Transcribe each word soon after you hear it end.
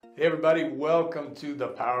Hey everybody, welcome to the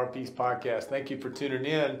Power Peace Podcast. Thank you for tuning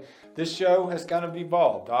in. This show has kind of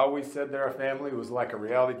evolved. I always said that our family was like a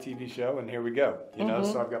reality TV show, and here we go. You know,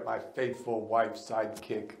 so I've got my faithful wife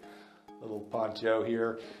sidekick, little Poncho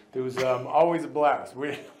here. It was always a blast.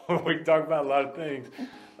 We talk about a lot of things,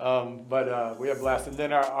 but we have a blast. And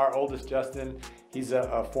then our oldest, Justin, he's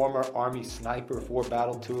a former Army sniper, 4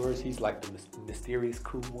 battle tours. He's like the mysterious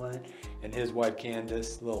cool one. And his wife,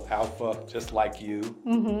 Candace, little alpha, just like you.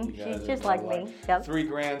 Mm-hmm. She's just like me. Yep. 3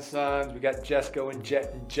 grandsons. We got Jesco and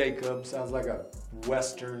Jet and Jacob. Sounds like a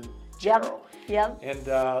Western Jarrell. Yep. And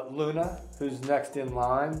Luna, who's next in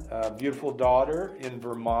line. Beautiful daughter in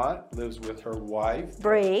Vermont. Lives with her wife.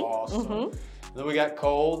 Bree. Awesome. Mm-hmm. Then we got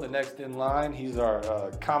Cole, the next in line. He's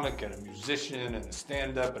our comic and a musician and a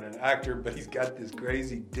stand-up and an actor, but he's got this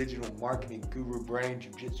crazy digital marketing guru brain,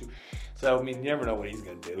 jiu-jitsu. So, I mean, you never know what he's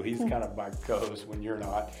going to do. He's kind of my co-host when you're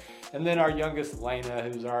not. And then our youngest, Lena,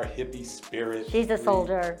 who's our hippie spirit. She's a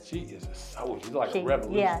soldier. She is a soldier. She's like a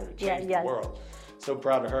revolutionary. Changed the world. So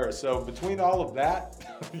proud of her. So between all of that,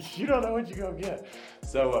 you don't know what you're going to get.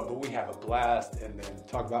 So, but we have a blast and then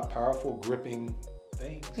talk about powerful, gripping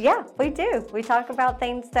things. Yeah, we do. We talk about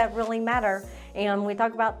things that really matter, and we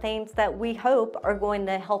talk about things that we hope are going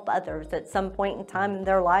to help others at some point in time in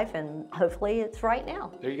their life, and hopefully it's right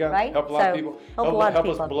now. There you go. Right? Help a lot of people. Help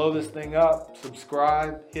us blow this thing up.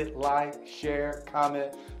 Subscribe, hit like, share,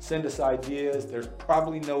 comment, send us ideas. There's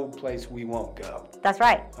probably no place we won't go. That's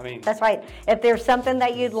right. That's right. If there's something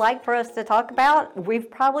that you'd like for us to talk about, we've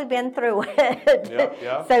probably been through it.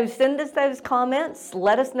 Yeah. So send us those comments.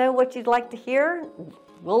 Let us know what you'd like to hear.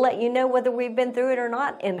 We'll let you know whether we've been through it or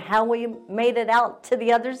not and how we made it out to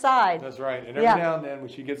the other side. That's right. And every now and then when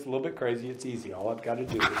she gets a little bit crazy, it's easy. All I've got to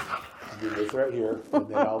do is do this right here, and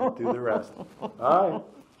then I'll do the rest. All right.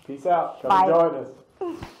 Peace out. Come join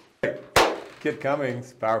us. Kit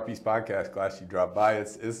Cummings, Power Peace Podcast. Glad you dropped by.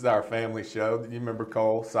 This is our family show. You remember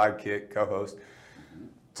Cole, sidekick, co-host.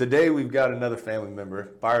 Today we've got another family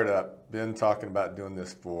member, fired up. Been talking about doing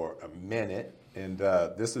this for a minute. And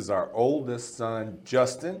this is our oldest son,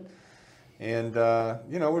 Justin. And,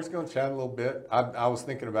 we're just going to chat a little bit. I was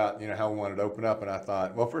thinking about, how we wanted to open up, and I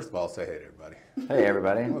thought, well, first of all, say hey to everybody. Hey,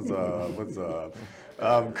 everybody. What's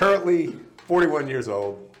up? Currently 41 years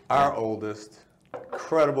old, our oldest,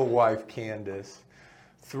 incredible wife, Candace,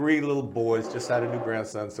 3 little boys, just had a new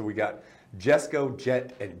grandson. So we got Jesco,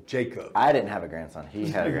 Jet, and Jacob. I didn't have a grandson. He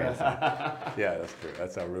had a grandson. Yeah, that's true.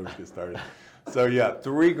 That's how rumors get started. So,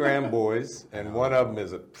 3 grandboys, and one of them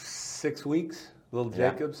is 6 weeks, little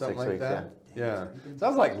Jacob, something 6 like weeks, that. Yeah.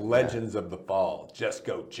 Sounds like Legends of the Fall.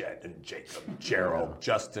 Jesco, Jet, and Jacob, Jarrell,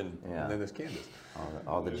 Justin, and then there's Candace.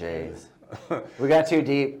 All the J's. We got too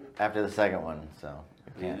deep after the second one, so.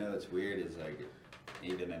 You know what's weird is like,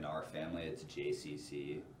 even in our family, it's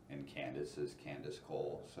JCC. And Candace is Candace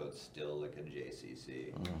Cole, so it's still like a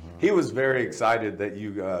JCC. Mm-hmm. He was very excited that you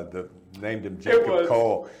named him Jacob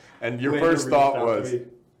Cole, and your first thought was,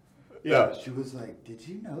 She was like, "Did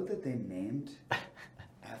you know that they named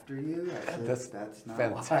after you?" I said, that's not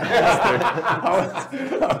fantastic.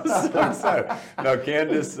 I was so excited. No,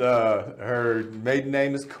 Candace, her maiden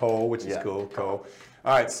name is Cole, which is cool. Cole.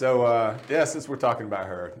 All right, so since we're talking about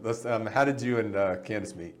her, let's. How did you and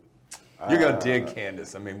Candace meet? You're going to dig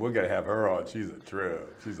Candace. I mean, we're going to have her on. She's a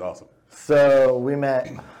trip. She's awesome. So we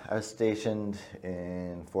met, I was stationed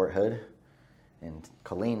in Fort Hood in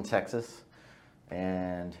Killeen, Texas.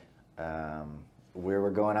 And we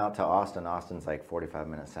were going out to Austin. Austin's like 45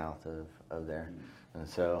 minutes south of there. And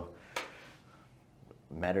so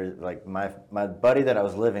met her, like my buddy that I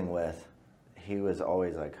was living with, he was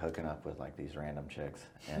always like hooking up with like these random chicks,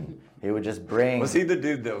 and he would just bring. Was he the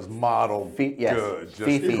dude that was modeled good, just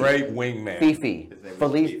Fifi. Great wingman? Fifi.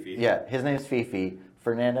 Fifi. Yeah, his name's Fifi.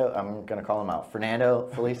 Fernando, I'm gonna call him out. Fernando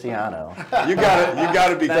Feliciano. You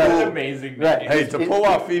gotta be cool. That's an amazing name. Right. Hey, to pull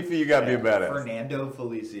off Fifi, you gotta be a badass. Fernando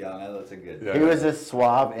Feliciano, that's a good name. He was this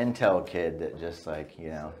suave intel kid that just like,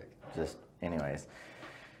 anyways.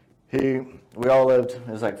 We all lived,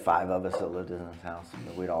 there was like 5 of us that lived in his house,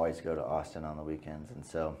 but we'd always go to Austin on the weekends. And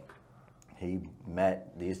so he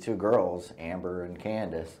met these 2 girls, Amber and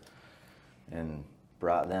Candace, and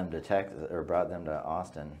brought them to Texas, or brought them to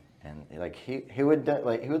Austin. And like he would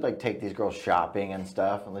take these girls shopping and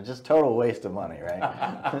stuff, and just total waste of money,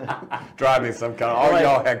 right? Driving some kind of. All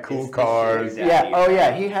y'all had cool cars. Yeah. Oh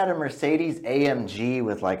yeah. He had a Mercedes AMG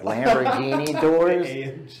with like Lamborghini doors.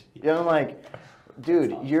 I'm like,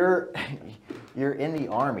 dude, you're in the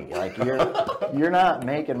Army. Like you're not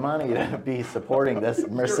making money to be supporting this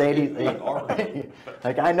Mercedes.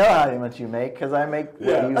 Like I know how much you make because I make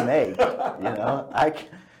what you make.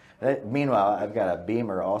 Meanwhile, I've got a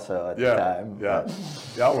Beamer also at the time. Yeah,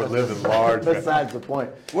 y'all were living large. Besides the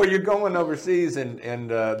point. Well, you're going overseas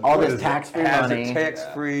and all this tax-free money,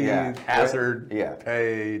 tax-free hazard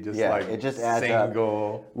pay, just like it just adds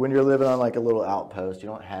single. Up. When you're living on like a little outpost, you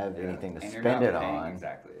don't have anything to spend it on.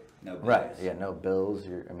 Exactly. No bills. Right. Yeah. No bills.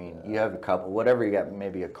 You have a couple, whatever you got,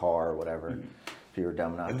 maybe a car or whatever. If you were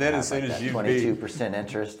dumb enough. And then as soon as you'd be 22%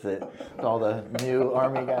 interest that all the new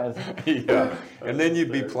Army guys. Yeah. And then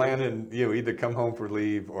you'd be planning, either come home for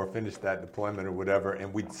leave or finish that deployment or whatever,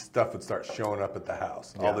 and stuff would start showing up at the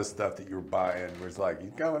house. All this stuff that you were buying was like,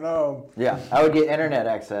 you coming home? Yeah. I would get internet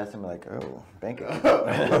access and be like, oh, bank account.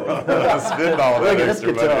 Spitball Look that at this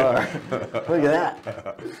extra guitar. money. Look at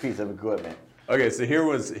that piece of equipment. Okay, so here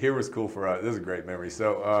was cool for us. This is a great memory.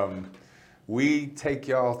 So we take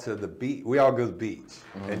y'all to the beach. We all go to the beach,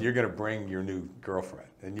 and you're gonna bring your new girlfriend,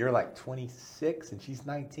 and you're like 26, and she's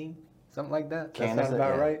 19, something like that. That sounds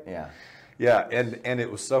about right. Yeah. Yeah, and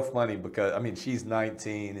it was so funny because she's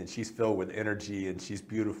 19 and she's filled with energy and she's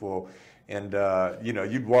beautiful, and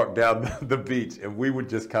you'd walk down the beach and we would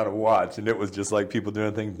just kind of watch, and it was just like people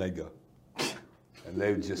doing things, and they'd go. And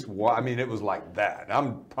they would just it was like that.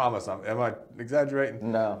 Am I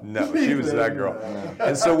exaggerating? No. No, she was that girl. No.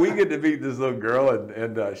 And so we get to meet this little girl,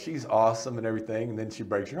 and she's awesome and everything, and then she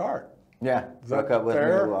breaks your heart. Yeah, broke up with me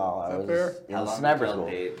while I was in sniper school.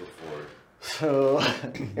 Date before? So,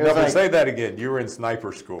 Say that again. You were in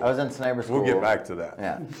sniper school. I was in sniper school. We'll get back to that.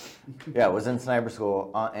 Yeah, I was in sniper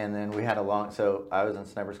school, and then we had so I was in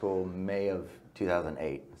sniper school May of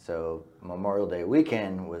 2008. So Memorial Day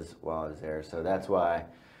weekend was while I was there. So that's why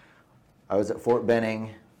I was at Fort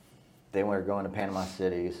Benning. Then we were going to Panama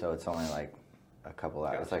City, so it's only like a couple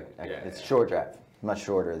hours. It's a short drive, much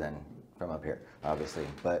shorter than from up here, obviously.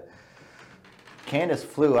 But Candace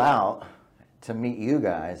flew out to meet you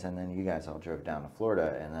guys, and then you guys all drove down to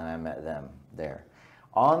Florida, and then I met them there.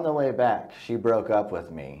 On the way back, she broke up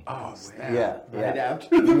with me. Oh, snap. Yeah. Right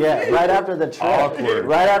after the right after the trip. Awkward.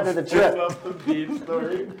 Right after the trip. the beach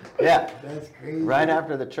story. Yeah. That's crazy. Right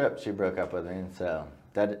after the trip, she broke up with me, and so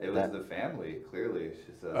it was the family, clearly.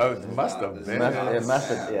 It must have been. It must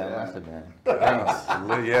have been. Thanks.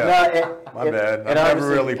 No, My bad. I never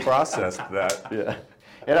really processed that. Yeah.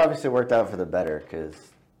 It obviously worked out for the better because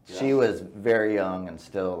she was very young and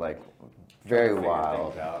still very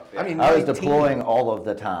wild. I was deploying all of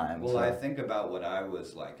the time. Well, I think about what I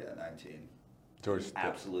was like at 19.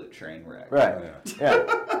 Absolute train wreck. Right.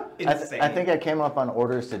 Yeah. Insane. I think I came up on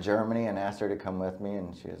orders to Germany and asked her to come with me,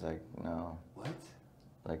 and she was like, "No." What?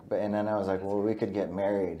 And then I was like, "Well, we could get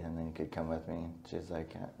married, and then you could come with me." She's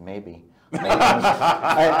like, "Maybe."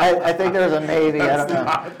 I think there's a maybe. I don't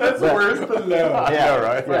know. That's worse than no. Yeah,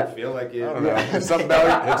 right. I feel like it. I don't know. If something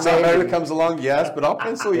better comes along, yes, but I'll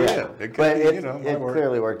pencil you in. It could it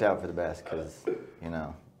clearly worked out for the best because,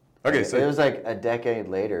 Okay, so it was like a decade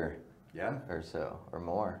later. Yeah. Or so, or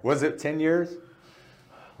more. Was it 10 years?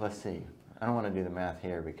 Let's see. I don't want to do the math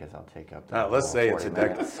here because I'll take up. Let's say it's a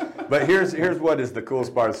decade. But here's what is the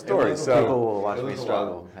coolest part of the story. People will watch me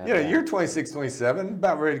struggle. You're 26, 27,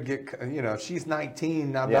 about ready to get. She's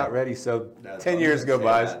 19, I'm not ready. So 10 years go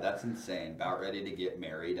by. That's insane. About ready to get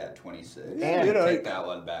married at 26. And take that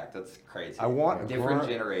one back. That's crazy. I want different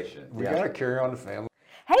generation. We got to carry on the family.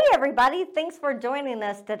 Hey everybody, thanks for joining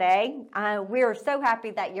us today. We are so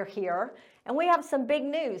happy that you're here, and we have some big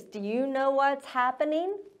news. Do you know what's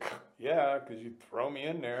happening? Yeah, because you throw me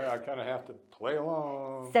in there, I kind of have to play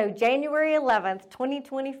along. So January 11th,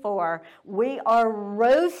 2024, we are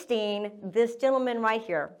roasting this gentleman right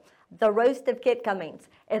here, the Roast of Kit Cummings.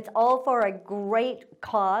 It's all for a great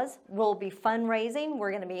cause. We'll be fundraising.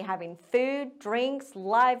 We're going to be having food, drinks,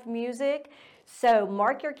 live music. So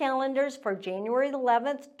mark your calendars for January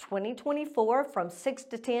 11th, 2024 from 6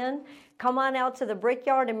 to 10. Come on out to the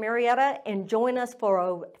Brickyard in Marietta and join us for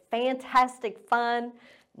a fantastic, fun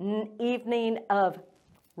evening of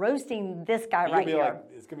roasting this guy right here.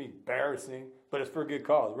 It's going to be embarrassing, but it's for a good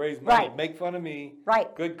cause. Raise money, make fun of me.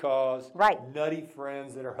 Right. Good cause. Right. Nutty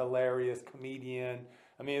friends that are hilarious, comedian.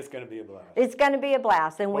 It's going to be a blast. It's going to be a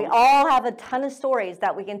blast, and we all have a ton of stories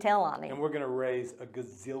that we can tell on it. And we're going to raise $1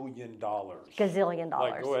 gazillion. Gazillion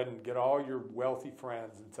dollars. Go ahead and get all your wealthy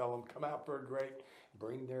friends and tell them, come out for a great,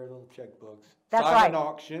 bring their little checkbooks. That's Silent right.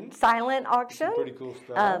 auction. Silent auction. Some pretty cool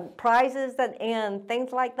stuff. Prizes and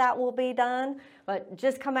things like that will be done. But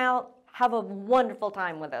just come out, have a wonderful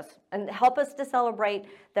time with us, and help us to celebrate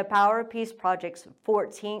the Power of Peace Project's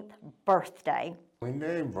 14th birthday. Clean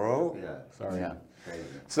name, bro. Yeah. Sorry. Yeah. Crazy.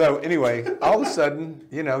 So anyway, all of a sudden,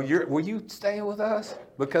 were you staying with us?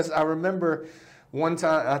 Because I remember one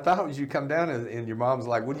time, I thought you come down and your mom's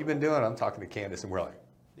like, what have you been doing? I'm talking to Candace, and we're like,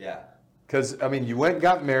 Yeah. Because, I mean, you went and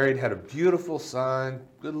got married, had a beautiful son,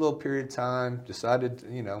 good little period of time, decided,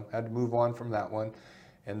 had to move on from that one.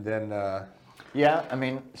 And then... yeah, I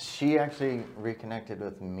mean, she actually reconnected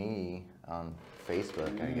with me on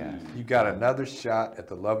Facebook, I guess. You got another shot at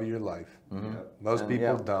the love of your life. Mm-hmm. Most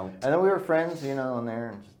people don't. And then we were friends, on there,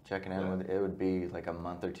 and just checking in. It would be like a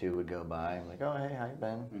month or two would go by. I'm like, oh, hey, how you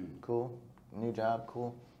been? Cool. New job,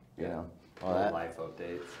 cool. All that. Life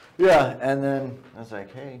updates. Yeah, and then I was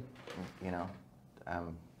like, hey,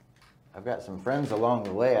 I've got some friends along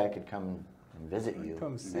the way. I could come and visit you.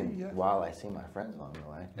 Come see you. While I see my friends along the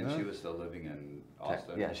way. And she was still living in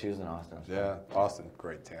Austin? Yeah, she was in Austin. Yeah, Austin,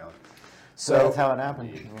 great town. So that's how it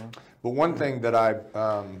happened. But one thing that I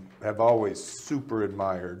have always super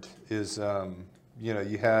admired is,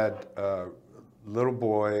 you had a little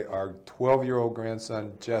boy, our 12-year-old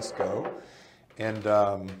grandson, Jesco, and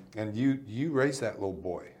you raised that little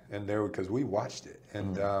boy, and because we watched it,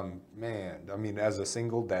 and man, I mean, as a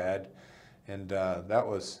single dad, and that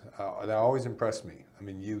always impressed me. I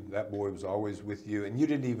mean, that boy was always with you, and you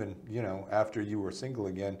didn't even, after you were single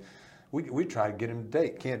again, we tried to get him to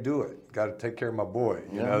date. Can't do it. Got to take care of my boy.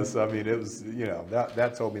 So I mean, it was,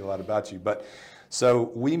 that told me a lot about you. But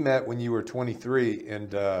so we met when you were 23,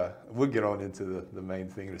 and we'll get on into the main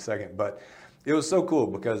thing in a second. But it was so cool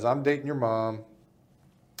because I'm dating your mom,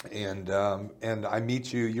 and I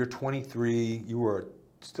meet you. You're 23. You were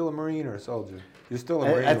still a Marine or a soldier? You're still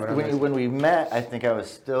a Marine. When we met, I think I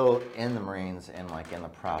was still in the Marines and in the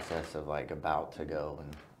process of about to go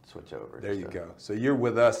and switch over. There you go. So you're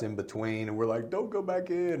with us in between, and we're like, don't go back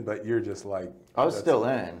in, but you're just like... I was still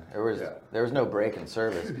in. There was no break in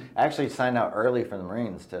service. I actually signed out early for the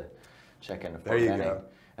Marines to check into Fort Benning. Go.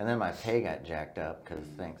 And then my pay got jacked up because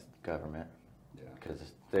thanks government.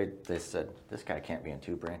 Because they said, this guy can't be in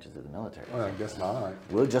 2 branches of the military. Well, I guess not.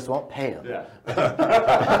 We just won't pay him. Yeah.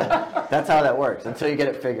 That's how that works until you get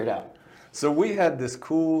it figured out. So we had this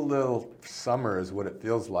cool little summer is what it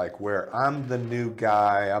feels like, where I'm the new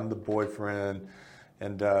guy, I'm the boyfriend,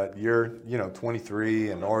 and you're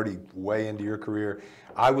 23 and already way into your career.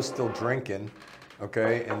 I was still drinking,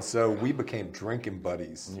 okay, and so we became drinking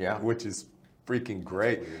buddies, which is freaking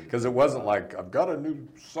great, because it wasn't like I've got a new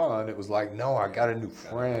son. It was like, no, I got a new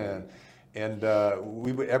friend. And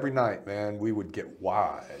we would every night, man, we would get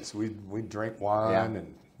wise. We'd drink wine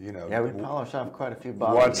and. Yeah, we polish off quite a few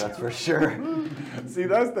bottles, that's for sure. See,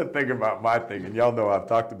 that's the thing about my thing, and y'all know I've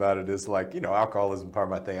talked about it, is alcoholism part of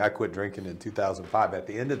my thing. I quit drinking in 2005 at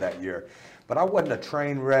the end of that year. But I wasn't a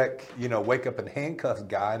train wreck, wake up in handcuffs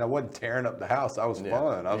guy, and I wasn't tearing up the house. I was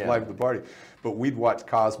fun. I was like the party. But we'd watch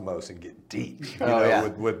Cosmos and get deep,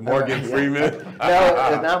 with Morgan Freeman. No,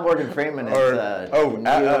 it's not Morgan Freeman. It's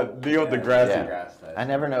Neil deGrasse. Yeah. I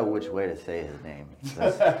never know which way to say his name.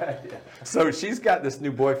 So she's got this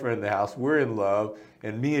new boyfriend in the house. We're in love.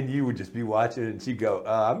 And me and you would just be watching, and she'd go,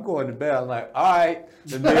 I'm going to bed. I'm like, all right.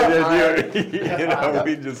 And then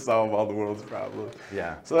we just solve all the world's problems.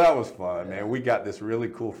 Yeah. So that was fun, man. We got this really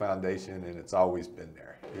cool foundation, and it's always been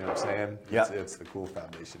there. You know what I'm saying? Yeah. It's the cool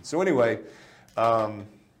foundation. So anyway,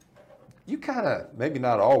 you kind of, maybe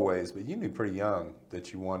not always, but you knew pretty young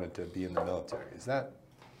that you wanted to be in the military. Is that?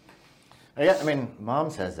 Yeah, I mean, Mom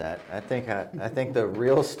says that. I think the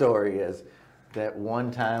real story is that one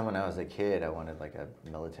time when I was a kid, I wanted a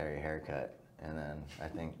military haircut, and then I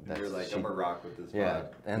think you're like, I'm gonna rock with this. Yeah,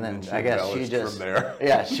 and then she I guess she just from there.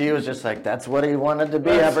 Yeah, she was just like, that's what he wanted to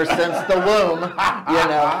be ever since the womb,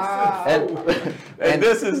 And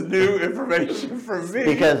this is new information for me.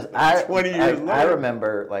 Because 20 years later. I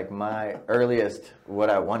remember my earliest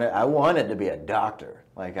I wanted to be a doctor.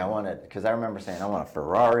 Because I remember saying, I want a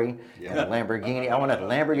Ferrari and a Lamborghini. I wanted a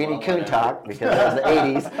Lamborghini Countach because that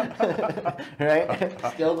was the 80s,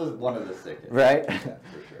 right? Still one of the sickest. Right? Yeah, for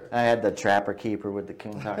sure. I had the Trapper Keeper with the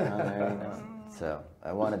Countach on there, So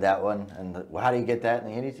I wanted that one. And how do you get that in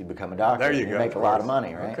the 80s? You become a doctor. There you go. Make a lot of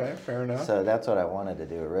money, right? Okay, fair enough. So that's what I wanted to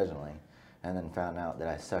do originally. And then found out that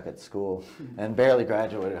I suck at school and barely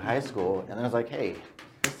graduated high school. And then I was like, hey,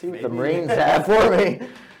 let's see what the Marines have for me.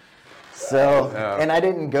 So, and I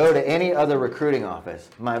didn't go to any other recruiting office.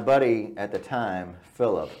 My buddy at the time,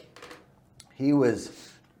 Philip, he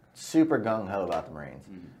was super gung-ho about the Marines.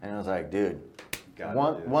 And I was like, dude,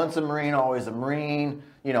 once a Marine, always a Marine,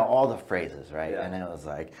 all the phrases, right? Yeah. And it was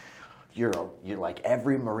like, you're like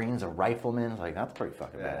every Marine's a rifleman. It's like, that's pretty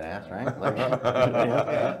fucking badass, right? Like,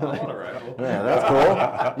 I want a rifle. yeah,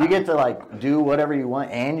 that's cool. You get to like do whatever you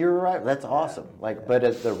want, and you're a rifle. That's awesome. Like, but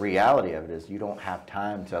the reality of it is, you don't have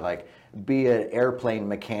time to like be an airplane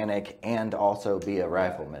mechanic and also be a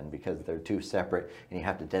rifleman, because they're two separate, and you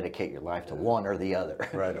have to dedicate your life to one or the other,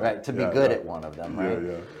 right? To be good at one of them,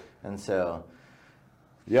 right? And so,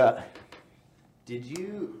 yeah. Did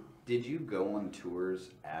you go on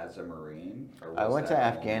tours as a Marine? Or I was went to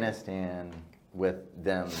that Afghanistan with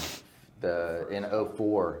them in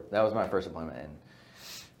 04. That was my first deployment, and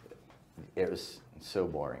it was so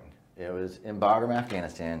boring. It was in Bagram,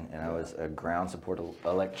 Afghanistan, and I was a ground support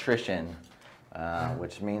electrician,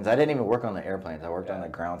 which means I didn't even work on the airplanes. I worked on the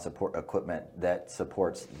ground support equipment that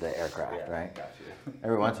supports the aircraft, right? Gotcha.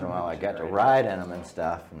 Every once in a while, I got to ride in them and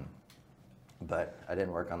stuff, but I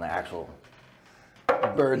didn't work on the actual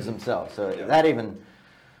birds themselves. So that even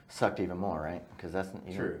sucked even more, right? Because that's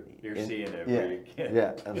True. You're seeing it.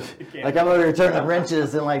 Yeah. Like I'm over here turning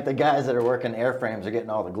wrenches, and like the guys that are working airframes are getting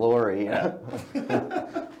all the glory. You know?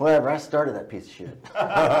 Whatever. I started that piece of shit.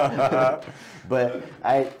 But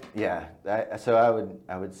so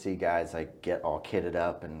I would see guys like get all kitted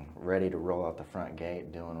up and ready to roll out the front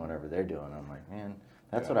gate, doing whatever they're doing. I'm like, man,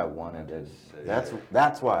 that's what I wanted to.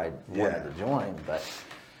 That's why I wanted to join. But.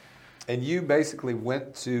 And you basically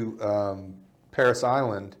went to Paris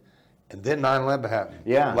Island, and then 9/11 happened.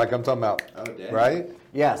 Yeah. Like I'm talking about. Oh, damn. Right?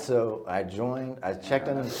 Yeah, so I joined, I checked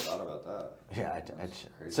in. I never thought about that. Yeah,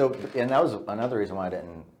 so, and that was another reason why I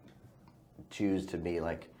didn't choose to be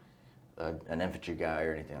like an infantry guy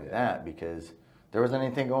or anything like that, because there wasn't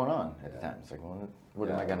anything going on at the time. It's like, what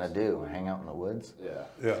am I going to do? Hang out in the woods?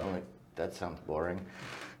 Yeah. I'm like, that sounds boring.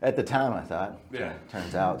 At the time, I thought. Yeah.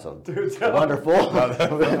 Turns out it's wonderful.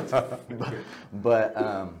 But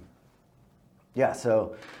yeah,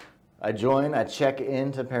 so I joined. I check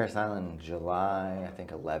into Paris Island July, I think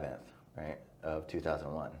 11th, right, of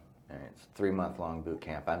 2001. And it's a 3-month-long boot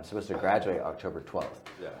camp. I'm supposed to graduate October 12th.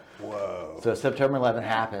 Yeah. Whoa. So September 11th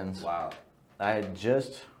happens. Wow. I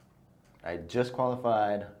just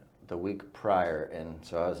qualified the week prior, and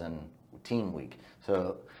so I was in team week.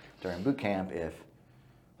 So during boot camp, if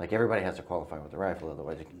like everybody has to qualify with the rifle,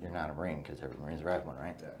 otherwise you're not a Marine, because every Marine's a rifleman,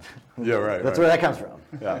 right? Yeah, right. That's where that comes from.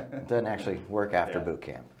 Yeah. It doesn't actually work after boot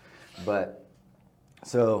camp. But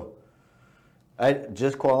so I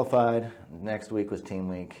just qualified. Next week was team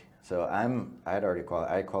week. So I'd already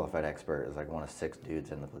qualified. I qualified expert as like one of 6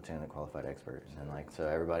 dudes in the platoon that qualified expert, and then like so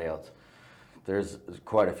everybody else. There's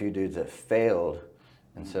quite a few dudes that failed,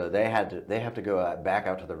 and so they have to go back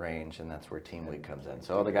out to the range, and that's where team week comes in.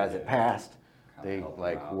 So all the guys that passed, they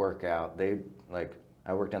like work out. They like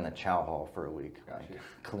I worked in the chow hall for a week, like,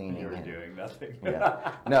 cleaning. You were and, doing nothing.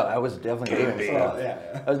 Yeah. No, I was definitely doing stuff.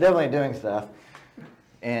 Yeah. I was definitely doing stuff,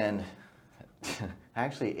 and I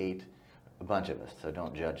actually ate a bunch of us, so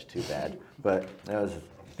don't judge too bad. But that was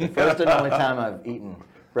the first and only time I've eaten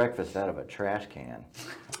breakfast out of a trash can.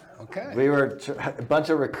 Okay. We were a bunch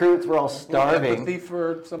of recruits. We're all starving. Empathy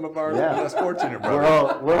for some of our less fortunate We're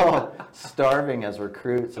brothers. we're all starving as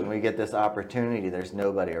recruits, and we get this opportunity. There's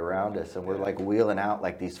nobody around us, and we're like wheeling out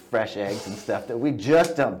like these fresh eggs and stuff that we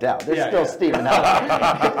just dumped out. They're still steaming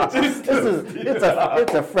out.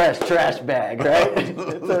 It's a fresh trash bag, right?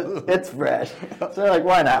 It's fresh. So like,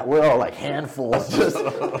 why not? We're all like handfuls, just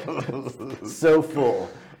so full.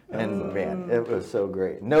 And man, it was so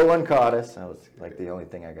great. No one caught us. That was like the only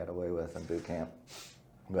thing I got away with in boot camp.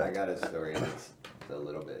 I got a story that's a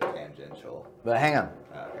little bit tangential. But hang on.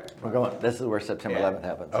 Okay. We're going. This is where September 11th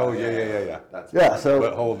happens. Oh, yeah. That's So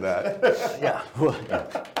But hold that. yeah.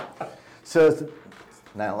 So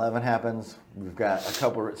 9/11 happens. We've got a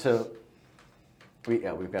couple. We've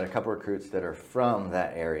got a couple recruits that are from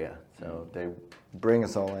that area. So they bring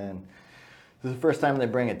us all in. This is the first time they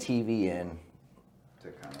bring a TV in. to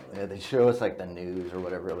kind of Yeah, they show us like the news or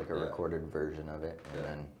whatever, like a recorded version of it, and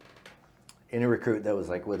then any recruit that was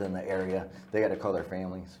like within the area, they got to call their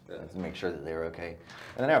families to make sure that they were okay.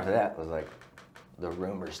 And then after that was like the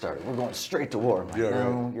rumors started. We're going straight to war. I'm like,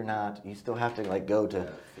 no, you're not. You still have to like go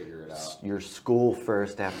to figure it out. your school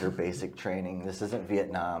first after basic training. This isn't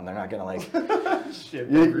Vietnam. They're not gonna like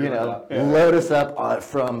load us up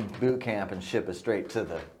from boot camp and ship us straight to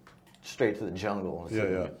the jungle.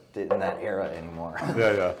 In that era anymore.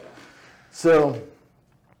 Yeah. So,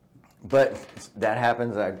 but that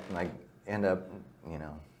happens. I end up,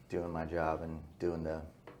 doing my job and doing the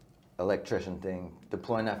electrician thing,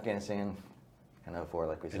 deploying to Afghanistan in 04,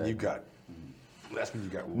 like we said. And that's when you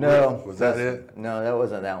got No. Was that it? No, that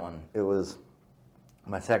wasn't that one. It was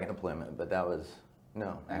my second deployment, but that was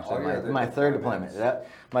No, And actually, all your other my third deployments. deployment.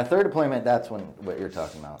 My third deployment. That's what you're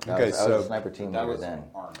talking about. I was a sniper team That leader was then.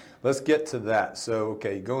 Army. Let's get to that. So,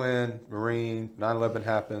 okay, you go in, Marine, 9/11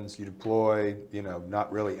 happens, you deploy,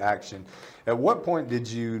 not really action. At what point did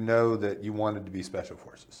you know that you wanted to be Special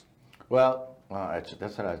Forces? Well,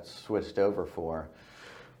 that's what I switched over for.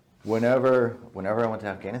 Whenever I went to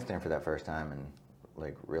Afghanistan for that first time and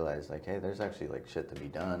realized hey, there's actually shit to be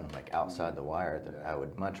done outside the wire that I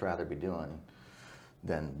would much rather be doing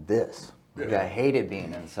than this. I hated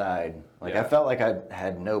being inside. I felt like I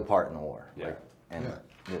had no part in the war. Yeah.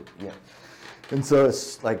 And so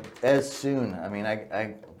it's as soon. I mean,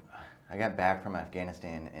 I got back from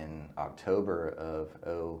Afghanistan in October of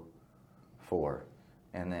 2004,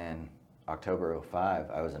 and then October 2005,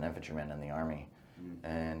 I was an infantryman in the Army,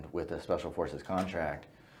 and with a Special Forces contract.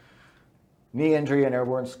 Knee injury in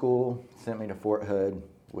airborne school sent me to Fort Hood,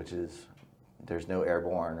 which is, there's no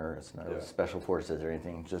airborne or it's no Special Forces or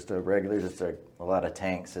anything, just a regular, just a lot of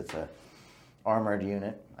tanks. It's a armored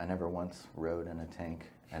unit. I never once rode in a tank.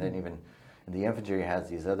 I didn't even, the infantry has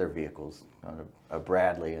these other vehicles, a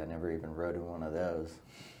Bradley. I never even rode in one of those,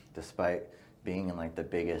 despite being in the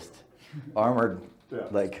biggest armored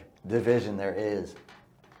division there is.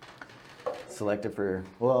 Selected for,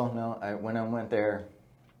 when I went there,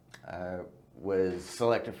 I was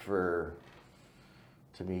selected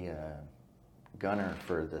to be a gunner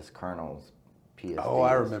for this colonel's PSD. Oh,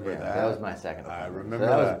 I remember that. That was my second I deployment. remember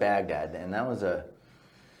that. that. Was Baghdad, and that was a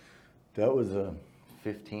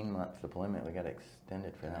 15-month deployment. We got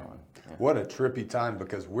extended for that one. Yeah. What a trippy time,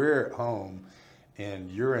 because we're at home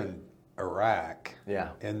and you're in Iraq. Yeah.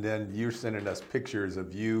 And then you're sending us pictures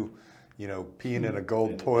of you, peeing in a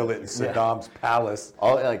gold toilet in Saddam's palace.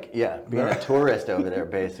 All being a tourist over there,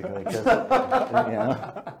 basically. Cause,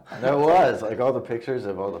 there was all the pictures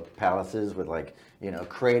of all the palaces with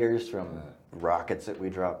craters from rockets that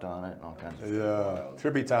we dropped on it and all kinds of stuff. Yeah,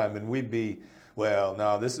 trippy time. And we'd be,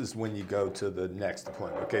 no, this is when you go to the next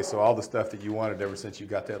deployment. Okay, so all the stuff that you wanted ever since you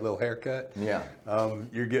got that little haircut. Yeah.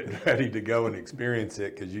 You're getting ready to go and experience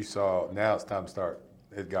it because you saw, now it's time to start.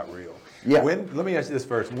 It got real. Yeah. Let me ask you this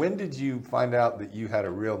first. When did you find out that you had a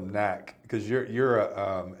real knack? Because you're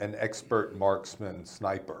an expert marksman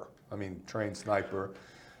sniper. I mean, trained sniper.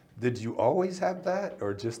 Did you always have that,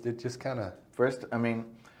 or it just kind of? First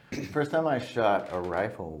time I shot a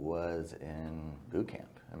rifle was in boot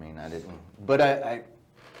camp. I mean, I didn't, but I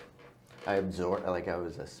absorbed, I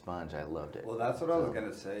was a sponge. I loved it. Well, that's what I was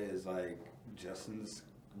gonna say. Is Justin's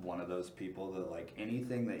one of those people that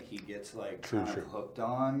anything that he gets kind of hooked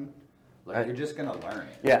on, you're just gonna learn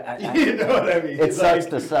it. Yeah, you know what I mean? It sucks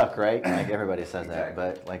to suck, right? Everybody says Exactly.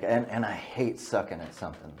 that, but and I hate sucking at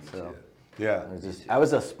something. So Yeah. I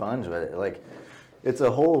was a sponge with it. It's a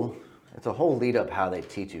whole lead up how they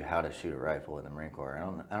teach you how to shoot a rifle in the Marine Corps.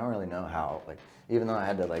 I don't really know how. Even though I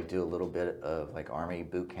had to do a little bit of Army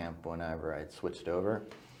boot camp whenever I switched over,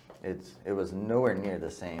 it was nowhere near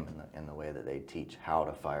the same in the way that they teach how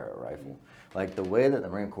to fire a rifle. The way that the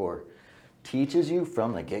Marine Corps teaches you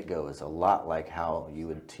from the get-go is a lot like how you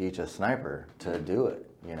would teach a sniper to do it.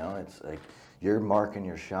 It's you're marking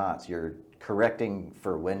your shots, you're correcting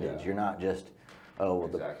for windage. Yeah. You're not just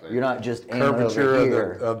Exactly. you're not just aiming Curvature over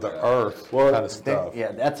here. of the earth kind of stuff.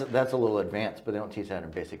 That's a little advanced, but they don't teach that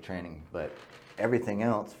in basic training. But everything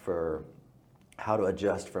else for how to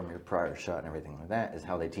adjust from your prior shot and everything like that is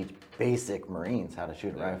how they teach basic Marines how to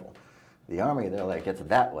shoot a rifle. The Army, they're it's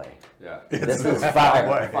that way. Yeah. This is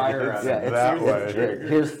fire. Fire. It's that way.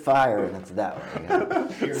 Here's fire, and it's that way.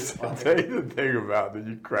 I'll tell you the thing about that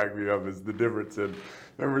you crack me up is the difference in,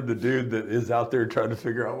 remember the dude that is out there trying to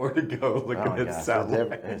figure out where to go looking at gosh,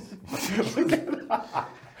 satellites?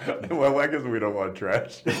 Well, I guess we don't want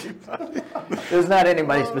trash. There's not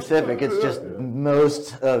anybody specific. It's just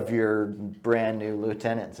most of your brand new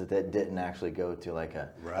lieutenants that didn't actually go to a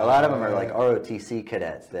lot of them are ROTC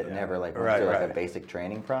cadets that never went through a basic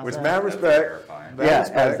training process. Which mad respect.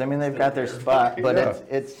 I mean they've got their spot, but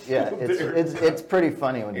it's pretty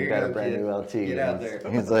funny when you got a brand new LT. Get out there.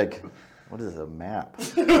 He's like, what is a map?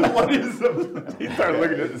 What is the? He started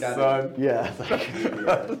looking at the sun. Yeah.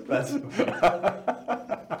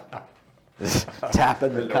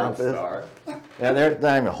 Tapping the compass. Yeah, they're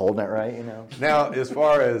not even holding it right, Now, as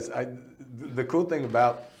far as the cool thing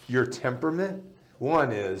about your temperament,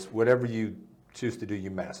 one is whatever you choose to do, you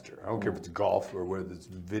master. I don't care if it's golf or whether it's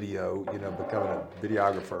video, becoming a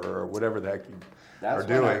videographer or whatever the heck you are doing. That's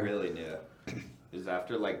what I really knew. Is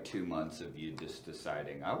after 2 months of you just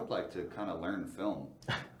deciding, I would like to kind of learn film.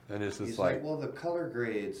 And it's just He's like, well, the color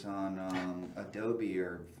grades on Adobe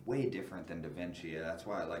are way different than DaVinci. That's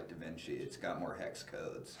why I like DaVinci. It's got more hex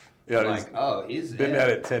codes. Yeah, like, oh, he's been at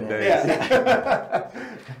it 10 days.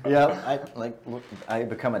 Yeah, I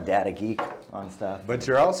become a data geek on stuff. But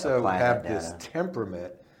you also apply have that this data.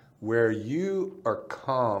 temperament where you are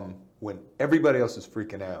calm when everybody else is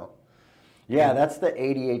freaking out. Yeah, that's the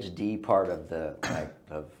ADHD part of the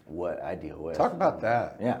of what I deal with. Talk about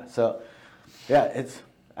that. Yeah, so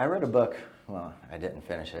I read a book. Well, I didn't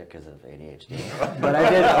finish it because of ADHD, but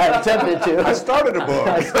I attempted to. I started a book.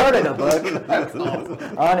 I started a book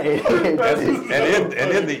on ADHD.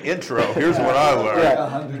 And in the intro, here's what I learned. Yeah.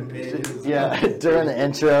 100 pages. Yeah, during the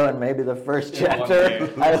intro and maybe the first chapter,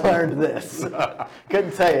 I learned this.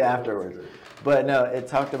 Couldn't tell you afterwards. But no, it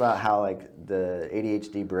talked about how like the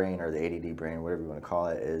ADHD brain or the ADD brain, whatever you want to call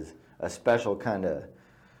it, is a special kind of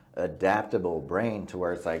adaptable brain to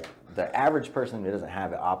where it's like the average person who doesn't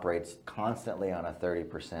have it operates constantly on a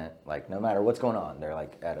 30%, like no matter what's going on, they're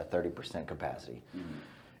like at a 30% capacity.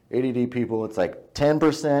 Mm-hmm. ADD people, it's like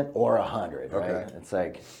 10% or 100, right? Okay. It's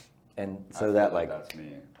like, and so I feel that like that's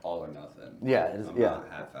me, all or nothing. Yeah, I'm yeah. not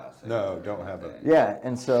half-assing. No, don't have it. Yeah,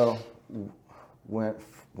 and so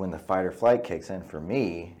when the fight or flight kicks in for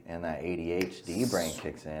me and that ADHD brain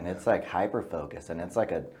kicks in, it's like hyper focus, and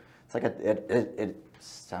it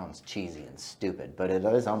sounds cheesy and stupid, but it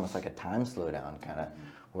is almost like a time slowdown kind of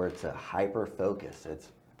where it's a hyper focus. It's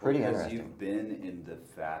pretty Because interesting. you've been in the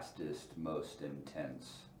fastest, most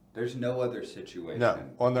intense. There's no other situation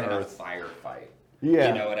on the than earth. a firefight. Yeah.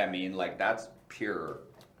 You know what I mean? Like that's pure.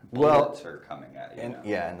 Well, Bullets are coming at you. And now.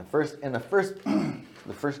 yeah, the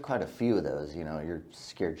first quite a few of those, you know, you're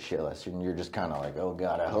scared shitless, and you're just kind of like, oh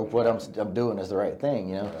God, I hope what I'm doing is the right thing,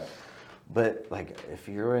 you know. Right. But like, if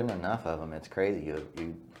you're in enough of them, it's crazy.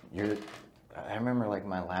 You're. I remember like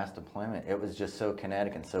my last deployment, it was just so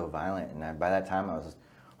kinetic and so violent, and by that time I was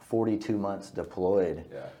 42 months deployed.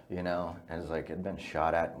 Yeah. You know, and it's like it'd been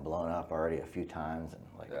shot at and blown up already a few times, and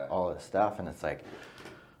like Yeah. all this stuff, and it's like,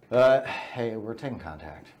 hey, we're taking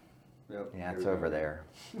contact. Yep. Yeah, it's Here we over go. there.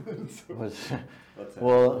 Let's have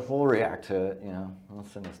We'll react to it, you know. We'll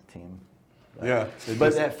send this team. Yeah.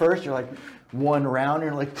 But at first you're like one round,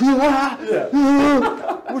 and you're like,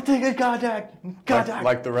 we're taking contact.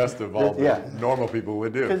 Like the rest of all the Yeah. normal people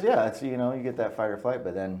would do. Because yeah, it's, you know, you get that fight or flight,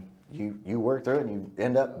 but then you work through it and you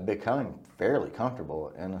end up becoming fairly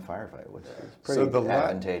comfortable in a firefight, which is pretty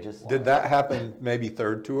advantageous. Did that happen maybe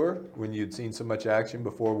third tour when you'd seen so much action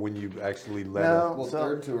before when you actually led No. Well, So-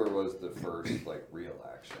 third tour was the first like real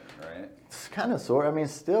action, right? It's kind of sort. I mean,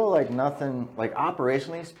 still like nothing. Like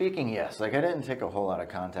operationally speaking, yes. Like I didn't take a whole lot of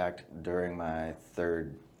contact during my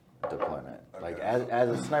third deployment. Okay. Like as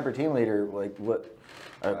a sniper team leader, like what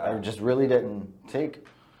I just really didn't take.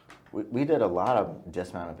 We did a lot of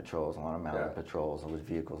dismounted patrols, a lot of mounted patrols with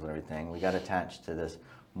vehicles and everything. We got attached to this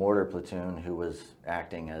mortar platoon who was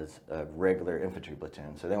acting as a regular infantry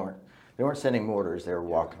platoon. So they weren't sending mortars; they were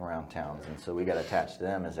walking around towns, and so we got attached to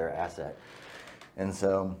them as their asset. And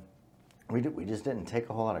so we just didn't take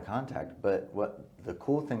a whole lot of contact. But what the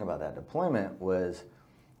cool thing about that deployment was,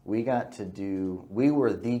 we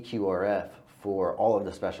were the QRF for all of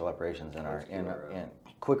the special operations in our in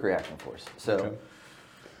quick reaction force. So. Okay.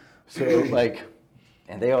 So like,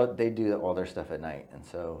 and they do all their stuff at night, and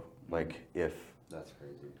so like if That's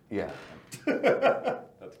crazy. yeah,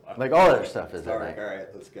 That's fine. like all their stuff is All at right, night. all right,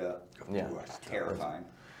 let's go. Yeah, Terrifying.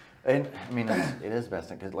 and I mean it is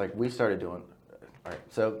best because like we started doing. All right,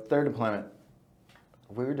 so third deployment,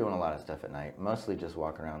 we were doing a lot of stuff at night, mostly just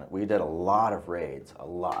walking around. We did a lot of raids, a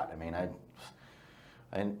lot. I mean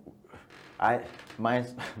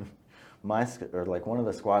or like one of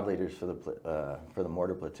the squad leaders for the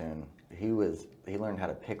mortar platoon, he learned how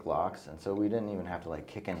to pick locks, and so we didn't even have to like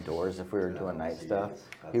kick in doors if we were doing night stuff.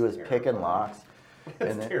 That's He was terrifying. picking locks.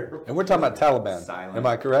 And And we're talking about Taliban. Silent. Am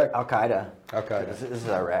I correct? Al Qaeda. Al-Qaeda. This is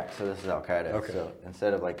Iraq, so this is Al Qaeda. Okay. So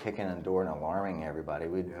instead of like kicking in the door and alarming everybody,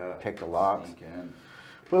 we'd pick the locks. Sneak in.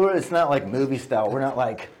 But it's not like movie style. We're not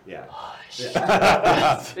like Yeah.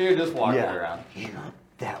 You're just walking around.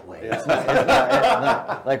 that way. Yeah. It's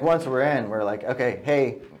not. Like once we're in, we're like, okay,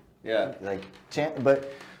 hey, Yeah. like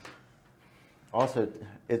but also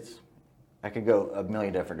I could go a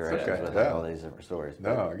million different directions okay. with Yeah. all these different stories.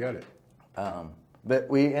 No, I got it. But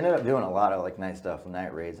we ended up doing a lot of like night stuff,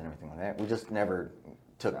 night raids and everything like that. We just never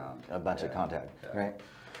took a bunch of contact, right?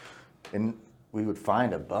 And we would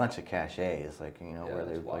find a bunch of caches, like, you know, where that's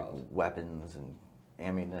there's like wild. weapons and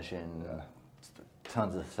ammunition,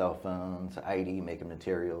 tons of cell phones, ID making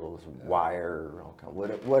materials, wire, all kind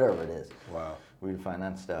whatever it is. Wow. We would find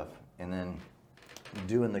that stuff. And then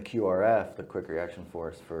doing the QRF, the Quick Reaction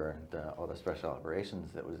Force, for all the special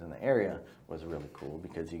operations that was in the area was really cool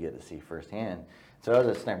because you get to see firsthand. So I was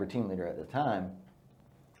a sniper team leader at the time.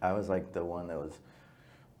 I was like the one that was,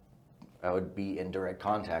 I would be in direct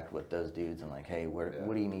contact with those dudes and like, hey, what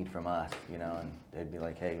do you need from us? You know, and they'd be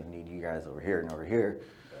like, hey, we need you guys over here and over here.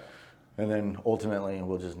 Yeah. And then ultimately,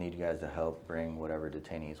 we'll just need you guys to help bring whatever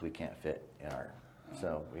detainees we can't fit in our.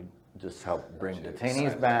 So we just help bring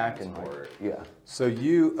detainees back and like, yeah. So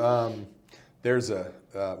you, there's a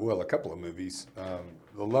couple of movies.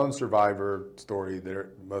 The Lone Survivor story that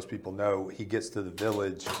most people know, he gets to the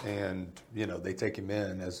village and, you know, they take him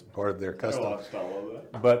in as part of their custom. I watched all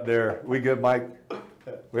of that. But we good, Mike?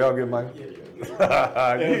 We all good, Mike?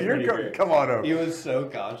 Yeah. Come on over. He was so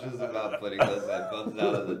cautious about putting those headphones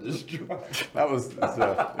out of the destroyer. That was,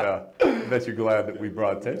 yeah. I bet you're glad that we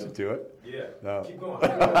brought attention to it. Yeah. No. Keep going.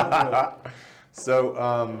 So,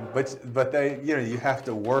 but they, you know, you have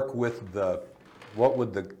to work with what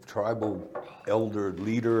would the tribal elder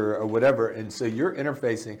leader or whatever, and so you're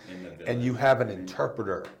interfacing, and you have an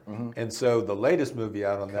interpreter. Mm-hmm. And so the latest movie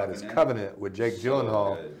out on that is Covenant with Jake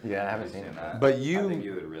Gyllenhaal. Yeah, I haven't seen it. But I think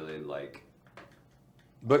you would really like.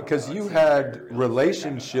 Because you had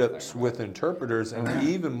relationships with interpreters, and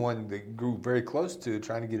even one that grew very close to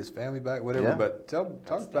trying to get his family back, whatever. Yeah. But talk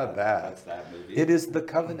about that. That's that movie. It is the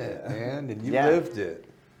Covenant, man, and you lived it.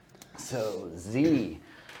 So Z.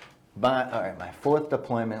 My fourth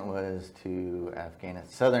deployment was to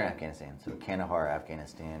southern Afghanistan, so Kandahar,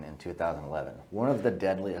 Afghanistan in 2011. One of the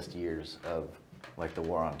deadliest years of like the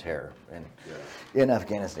war on terror in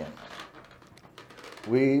Afghanistan.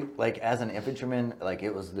 We, like, as an infantryman, like,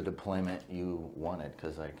 it was the deployment you wanted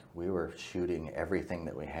because, like, we were shooting everything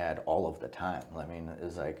that we had all of the time. I mean, it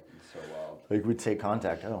was like, so wild. Like, we'd take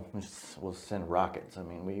contact. Oh, we'll send rockets. I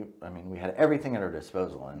mean, we had everything at our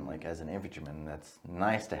disposal, and like, as an infantryman, that's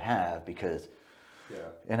nice to have because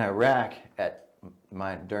in Iraq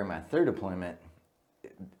during my third deployment,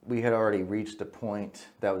 we had already reached a point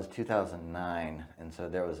that was 2009, and so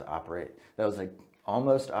that was like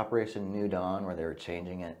almost Operation New Dawn, where they were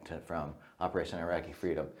changing it from Operation Iraqi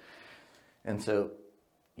Freedom. And so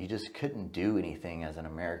you just couldn't do anything as an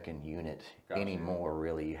American unit anymore,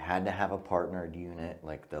 really. You had to have a partnered unit,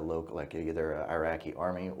 like the local, like either Iraqi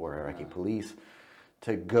army or Iraqi police,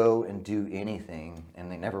 to go and do anything, and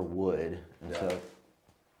they never would. And so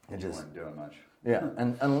it just weren't doing much. Yeah,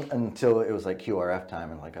 and until it was like QRF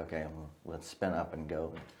time, and like, okay, let's spin up and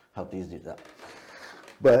go help these dudes out.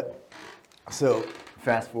 But so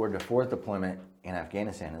fast forward to fourth deployment in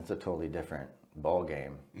Afghanistan, it's a totally different ball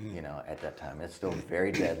game, you know, at that time. It's still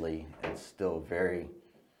very deadly. It's still very,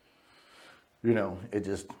 you know,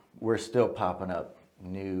 we're still popping up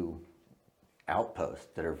new outposts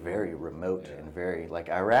that are very remote and very, like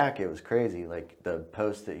Iraq, it was crazy. Like the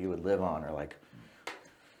posts that you would live on are like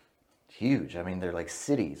huge. I mean, they're like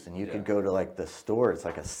cities, and you could go to like the store. It's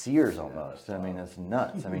like a Sears almost. I mean, it's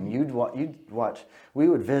nuts. I mean, you'd watch. We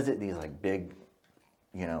would visit these like big,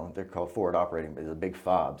 you know, they're called forward operating, but the big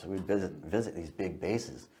FOBs. We'd visit these big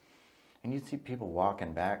bases, and you'd see people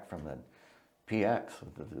walking back from the PX,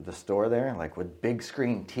 the store there, like with big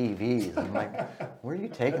screen TVs. I'm like, where are you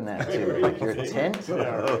taking that to? Like your tent?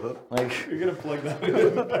 Like you're gonna plug that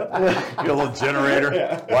in. Get a little generator.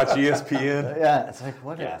 Watch ESPN. Yeah, it's like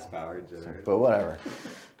what? Gas powered generator. But whatever.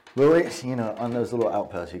 But you know, on those little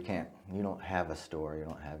outposts, you don't have a store, you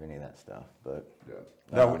don't have any of that stuff. But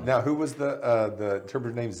now, who was the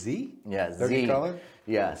interpreter named Z? Yeah, Z. Z.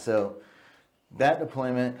 Yeah, so that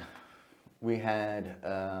deployment, we had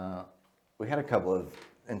a couple of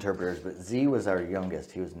interpreters, but Z was our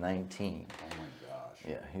youngest. He was 19. Oh my gosh.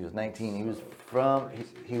 Yeah, he was 19. He was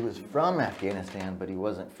from Afghanistan, but he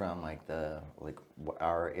wasn't from like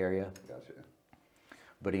our area. Gotcha.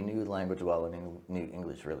 But he knew the language well, and he knew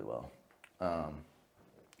English really well.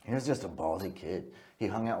 He was just a ballsy kid. He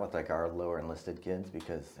hung out with like our lower enlisted kids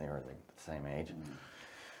because they were like the same age.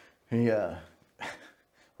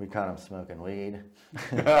 We caught him smoking weed.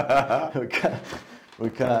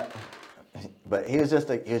 But he was just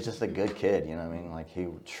a good kid, you know what I mean? Like he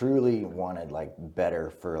truly wanted like better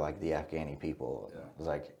for like the Afghani people. It was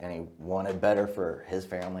like, and he wanted better for his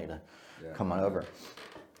family to come on over.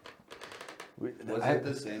 Was it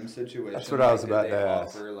the same situation? That's what I was about to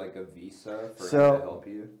ask. Offer like a visa for him to help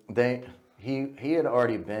you? He had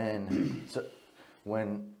already been. So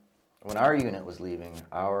when our unit was leaving,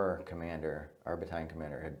 our battalion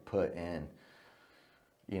commander had put in,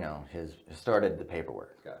 you know, started the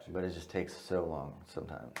paperwork. Gotcha. But it just takes so long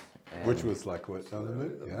sometimes. Which was like what on the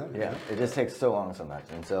move? Yeah, it just takes so long sometimes,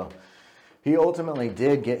 and so he ultimately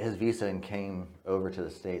did get his visa and came over to the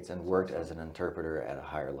States and worked as an interpreter at a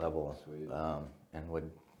higher level,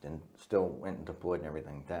 and still went and deployed and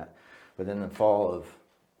everything like that. But then the fall of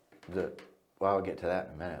well, I'll get to that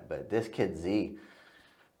in a minute. But this kid Z,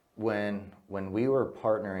 when we were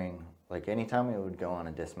partnering, like anytime we would go on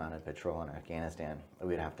a dismounted patrol in Afghanistan,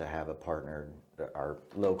 we'd have to have a partner, our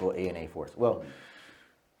local ANA force. Well,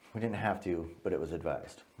 we didn't have to, but it was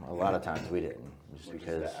advised. A lot of times we didn't, just Which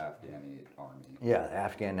because. is the Afghani army. Yeah, the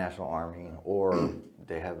Afghan National Army, or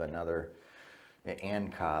they have another,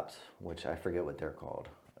 ANCOPS, which I forget what they're called.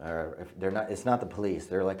 If they're not, it's not the police.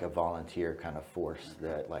 They're like a volunteer kind of force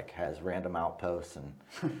that like has random outposts and.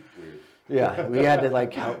 Weird. Yeah, we had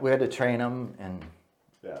to train them and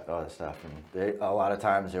all that stuff. And a lot of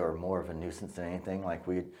times they were more of a nuisance than anything. Like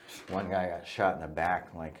one guy got shot in the back,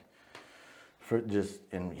 like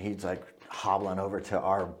and he's like hobbling over to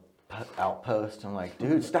our outpost. I'm like,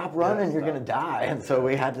 dude, stop running, you're gonna die. And so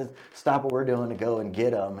we had to stop what we're doing to go and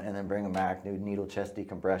get him, and then bring him back. New needle chest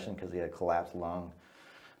decompression because he had a collapsed lung.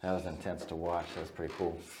 That was intense to watch. That was pretty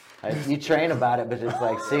cool. You train about it, but it's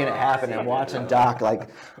like seeing it happen and watching Doc like,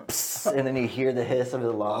 psst, and then you hear the hiss of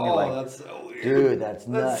the lung. You're like, that's so weird. dude, that's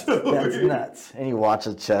nuts. That's nuts. And you watch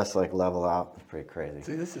the chest like level out. It's pretty crazy.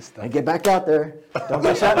 See, this is stuff. And get back out there. Don't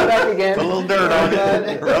get shot in the back again. Put a little dirt on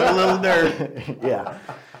it. Rub a little dirt. Yeah.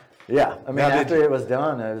 Yeah. I mean, after it was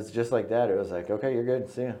done, it was just like that. It was like, okay, you're good.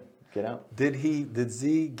 See ya. Get out. Did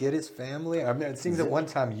Z get his family? I mean, it seems that one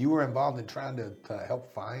time you were involved in trying to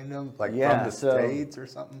help find him, like from the States or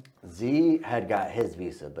something. Z had got his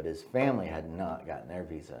visa, but his family had not gotten their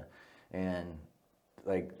visa. And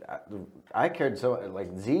like, I cared so,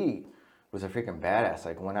 like Z was a freaking badass.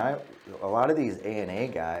 Like a lot of these ANA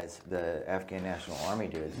guys, the Afghan National Army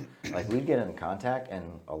dudes, like we'd get in contact and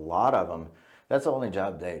a lot of them, that's the only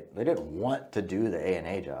job they didn't want to do the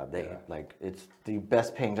ANA job. Like it's the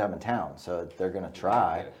best paying job in town, so they're gonna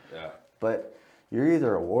try. Yeah. But you're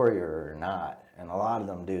either a warrior or not, and a lot of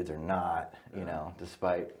them dudes are not. You know,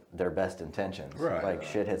 despite their best intentions. Right. Like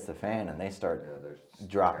shit hits the fan, and they start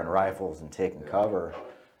dropping rifles and taking cover,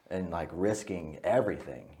 and like risking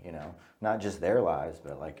everything. You know, not just their lives,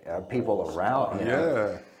 but like people around. You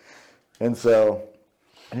know? And so.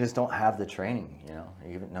 You just don't have the training, you know.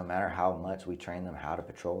 Even no matter how much we train them how to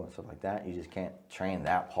patrol and stuff like that, you just can't train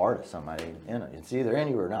that part of somebody in it. It's either in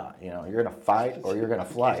you or not. You know, you're gonna fight or you're gonna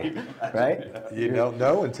fly, right? You don't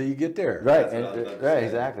know until you get there. Right, right,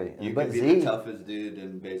 exactly. You but could be Z, the toughest dude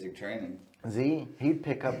in basic training. Z, he'd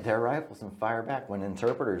pick up their rifles and fire back when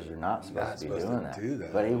interpreters are not supposed to be doing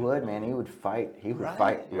that. But he would, man. He would fight. He would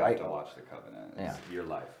fight. You right. have to watch The Covenant. Yeah. It's your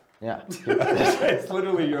life. Yeah. It's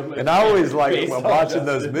literally your life. And I always like when watching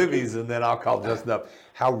those movies, and then I'll call Justin up.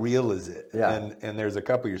 How real is it? Yeah. And there's a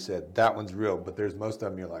couple you said that one's real, but there's most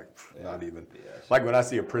of them you're like not even. Like when I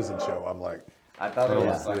see a prison show, I'm like. I thought it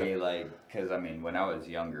was funny, like, because I mean, when I was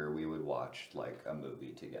younger, we would watch like a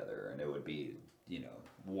movie together, and it would be, you know,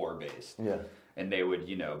 war based. Yeah. And they would,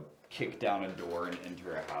 you know, kick down a door and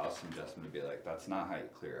enter a house, and Justin would be like, "That's not how you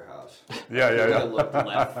clear a house." Yeah. You would have looked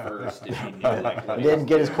left first if you knew, like, what He didn't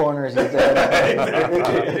get his corners. He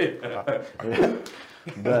said.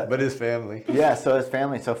 But his family. Yeah, so his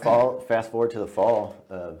family. So fast forward to the fall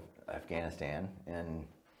of Afghanistan, and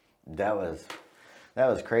that was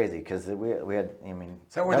crazy because we had. I mean,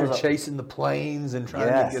 Is that where they're chasing the planes and trying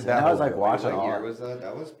to get that? And I was like watching What all. year was that?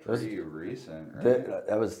 That was pretty recent, right?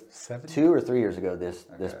 That was 70? 2 or 3 years ago. This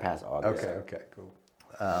past August. Okay, cool.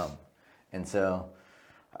 And so,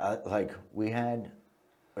 like we had,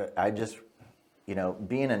 I just, you know,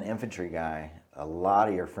 being an infantry guy, a lot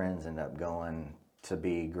of your friends end up going to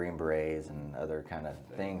be Green Berets and other kind of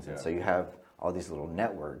things, and so you have all these little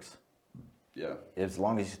networks. Yeah. As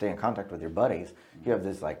long as you stay in contact with your buddies, you have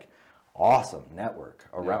this like awesome network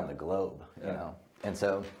around the globe, you know. And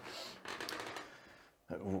so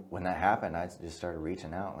when that happened, I just started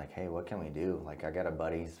reaching out like, hey, what can we do? Like I got a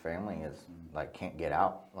buddy's family is like can't get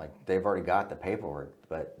out. Like they've already got the paperwork,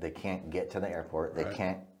 but they can't get to the airport. They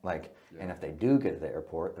can't like, and if they do get to the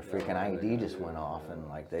airport, the freaking IED just went off and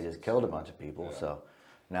like they just killed a bunch of people. So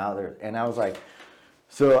now and I was like,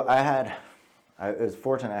 so I was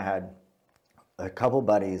fortunate I had a couple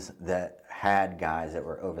buddies that had guys that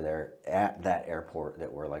were over there at that airport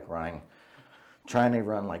that were like trying to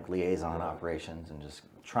run like liaison operations and just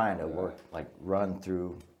trying to work, like run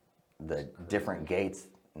through the different gates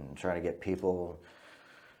and try to get people.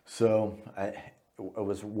 So I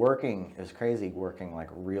was working, it was crazy working like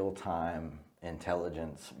real-time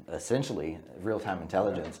intelligence, essentially real-time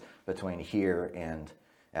intelligence between here and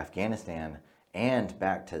Afghanistan and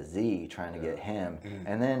back to Z trying to get him.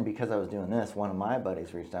 And then because I was doing this, one of my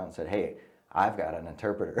buddies reached out and said, hey, I've got an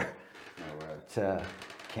interpreter.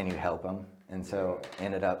 Can you help him? And so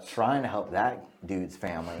ended up trying to help that dude's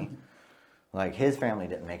family. Like his family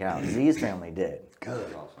didn't make it out. Z's family did.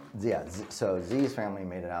 Good. Yeah, so Z's family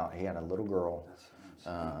made it out. He had a little girl.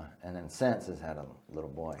 And then since has had a little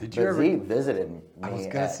boy. Did you ever? Z visited me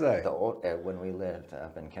when we lived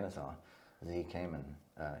up in Kennesaw. Z came and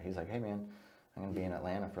he's like, hey man, I'm gonna be in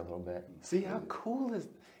Atlanta for a little bit. See how cool is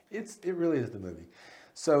it really is the movie.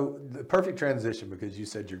 So the perfect transition, because you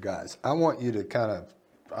said you're guys. I want you to kind of,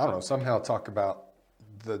 I don't know, somehow talk about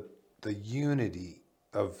the unity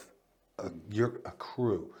of a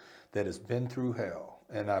crew that has been through hell.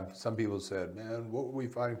 And some people said, man, what were we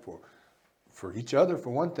fighting for? For each other, for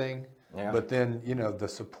one thing. Yeah. But then, the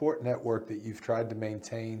support network that you've tried to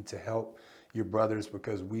maintain to help your brothers,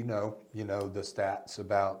 because we know, the stats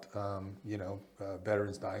about,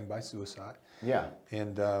 veterans dying by suicide. Yeah.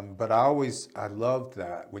 And but I loved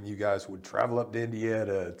that when you guys would travel up to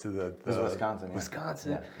Indiana to the Wisconsin. Yeah.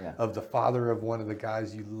 Wisconsin, yeah. of the father of one of the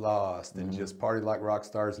guys you lost, and just party like rock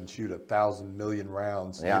stars and shoot 1,000 million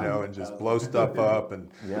rounds, and just blow stuff up.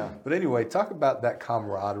 And But anyway, talk about that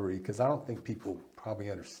camaraderie, because I don't think people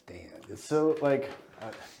probably understand. So like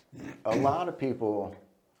a lot of people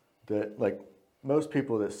that most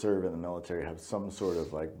people that serve in the military have some sort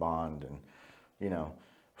of bond, and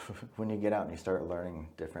when you get out and you start learning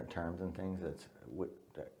different terms and things,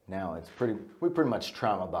 now we're pretty much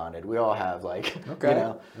trauma bonded. We all have Yeah, I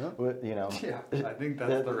think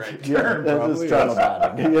that's the right term. That's just trauma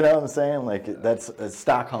bonding. You know what I'm saying? That's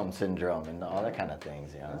Stockholm syndrome and all that kind of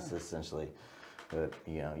things. It's essentially,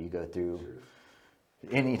 you go through.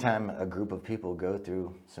 Anytime a group of people go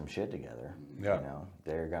through some shit together,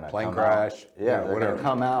 they're gonna plane crash. They're gonna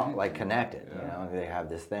come out connected. They have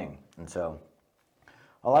this thing, and so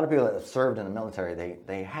a lot of people that have served in the military,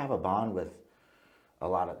 they have a bond with a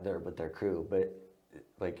lot of their crew. But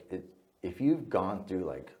if you've gone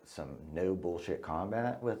through some no bullshit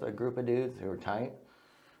combat with a group of dudes who are tight,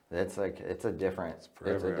 it's a different.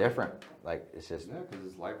 It's just because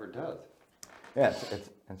it's life or death. Yeah,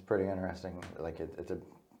 it's pretty interesting. It's a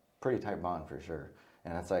pretty tight bond for sure,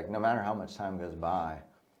 and it's no matter how much time goes by,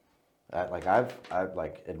 I've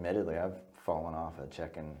admittedly I've fallen off of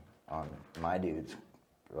checking on my dudes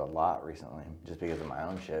a lot recently just because of my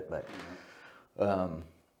own shit. But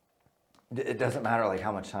it doesn't matter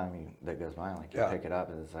how much time that goes by. You pick it up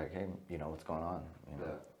and it's hey, what's going on?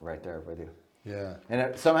 Right there with you. Yeah. And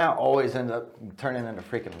it somehow always ends up turning into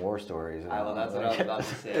freaking war stories. Well, that's what I was about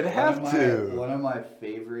to say. It have to. One of my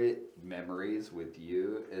favorite memories with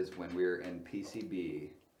you is when we were in PCB.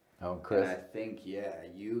 Oh, Chris. And I think,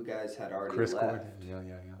 you guys had already left. Gordon. Yeah.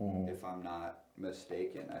 Mm-hmm. If I'm not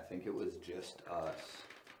mistaken. I think it was just us.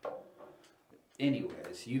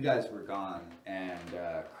 Anyways, you guys were gone, and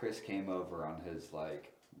Chris came over on his,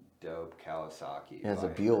 dope Kawasaki. Yeah, it's a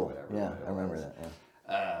Buell. Yeah, I remember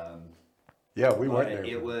that, yeah, we weren't there.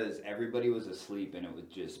 It was, everybody was asleep, and it was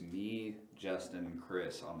just me, Justin, and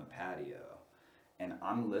Chris on the patio. And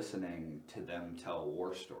I'm listening to them tell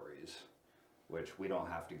war stories, which we don't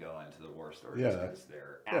have to go into the war stories because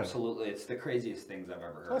they're absolutely, it's the craziest things I've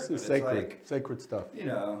ever heard. Plus it's sacred stuff.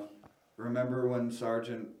 Remember when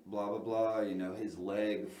Sergeant blah, blah, blah, his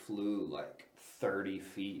leg flew 30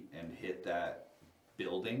 feet and hit that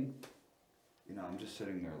building? I'm just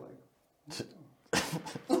sitting there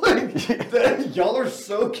y'all are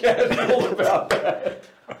so casual about that.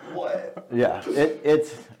 What? Yeah,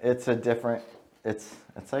 it's a different. It's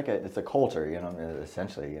a culture,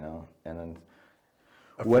 essentially, and then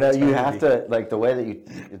what you have to the way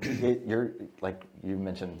that you're you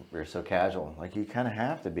mentioned we're so casual, you kind of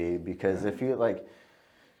have to be, because if you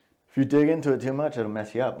dig into it too much, it'll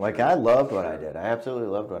mess you up. I loved what I did. I absolutely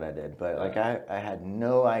loved what I did, but I had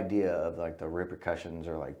no idea of the repercussions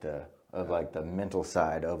or the mental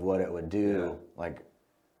side of what it would do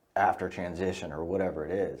after transition or whatever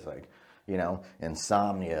it is,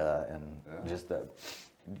 insomnia and just the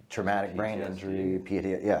traumatic brain injury,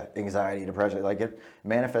 PTSD, anxiety, depression. It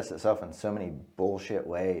manifests itself in so many bullshit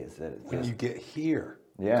ways that when you get here,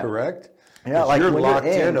 Yeah. Correct? Yeah, you're when locked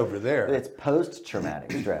you're in over there. It's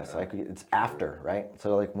post-traumatic stress. It's after, right?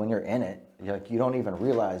 So when you're in it, you don't even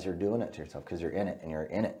realize you're doing it to yourself because you're in it, and you're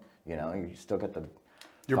in it. You still get the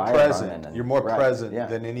You're fire present. burning and- You're more right, present yeah.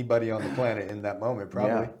 than anybody on the planet in that moment,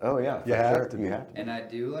 probably. Yeah. Oh yeah. You for have sure. to You be. have to. And I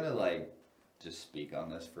do want to just speak on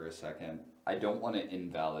this for a second. I don't want to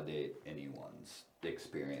invalidate anyone's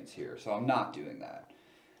experience here, so I'm not doing that.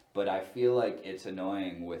 But I feel like it's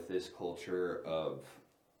annoying with this culture of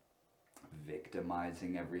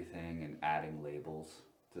victimizing everything and adding labels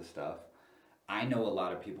to stuff. I know a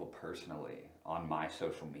lot of people personally on my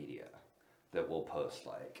social media that will post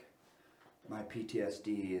like, my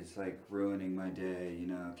PTSD is like ruining my day, you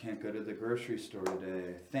know, can't go to the grocery store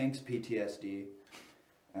today. Thanks, PTSD.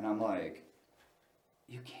 And I'm like,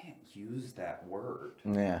 you can't use that word.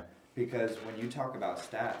 Yeah. Because when you talk about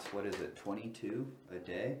stats, what is it, 22 a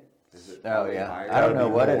day? Is it Oh, yeah. higher? I don't know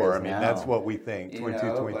what it More. is I mean, now. that's what we think. You 22,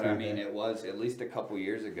 know, 23. but I mean, it was at least a couple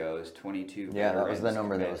years ago. Is 22. Yeah, that was the veterans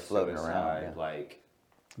number that commit was floating around, suicide, yeah. Like,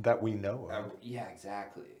 that we know of. yeah,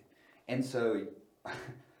 exactly. And so,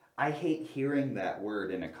 I hate hearing that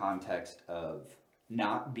word in a context of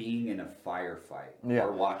not being in a firefight Yeah.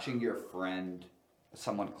 or watching your friend,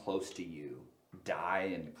 someone close to you,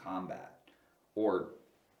 die in combat, or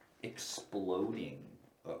exploding,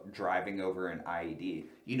 driving over an IED.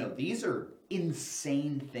 You know, these are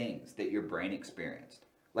insane things that your brain experienced.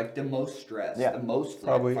 Like the most stress, Yeah. the most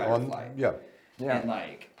Probably fight or on, flight. yeah. Yeah. And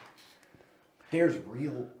like, there's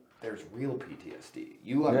real PTSD.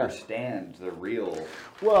 You understand the real.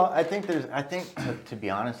 Well, I think to be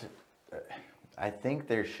honest, I think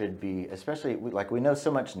there should be, especially like we know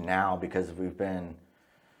so much now because we've been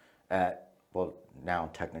at, well, now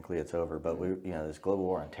technically it's over, but this global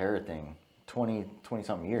war on terror thing, 20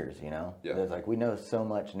 something years, you know? Yeah. There's like, we know so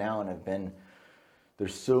much now and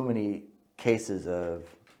there's so many cases of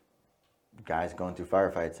guys going through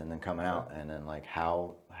firefights and then coming out and then like,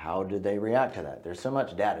 how did they react to that? There's so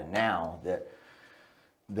much data now that,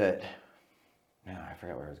 I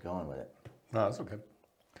forgot where I was going with it. No, that's okay.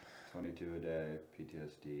 22 a day,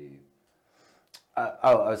 PTSD.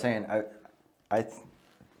 I was saying, I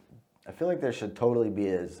feel like there should totally be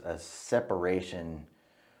a separation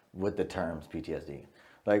with the terms PTSD.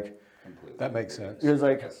 Like, Completely. That makes sense. it was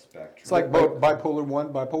like, A spectrum. It's like bipolar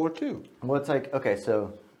 1, bipolar 2. well, it's like, okay,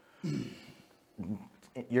 so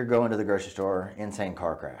you're going to the grocery store, insane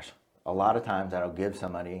car crash. A lot of times that'll give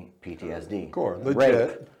somebody PTSD. Of course, Rape,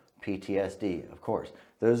 legit. PTSD, of course.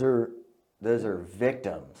 Those are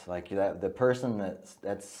victims. Like that, the person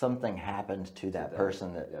that's something happened to that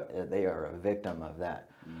person that they are a victim of that.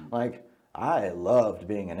 Like I loved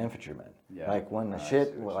being an infantryman. Yeah. Like when the I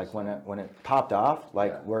shit, see what like you're when it popped off,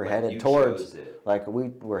 like Yeah. we're Like headed you towards, chose it. like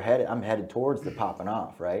I'm headed towards the popping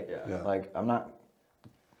off, right? Yeah. Yeah. Like I'm not,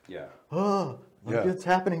 Yeah. oh, like Yeah. it's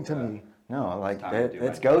happening to me. No, like time to do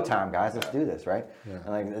it's my go job. time, guys. Let's Yeah. do this, right? Yeah. And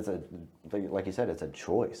like like you said, it's a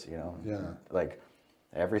choice, you know. Yeah. Like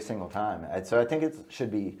every single time. So I think it should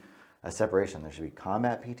be a separation. There should be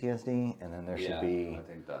combat PTSD, and then there should be. I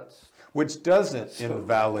think that's. Which doesn't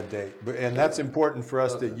invalidate, and that's important for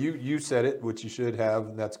us that you said it, which you should have,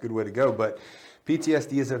 and that's a good way to go. But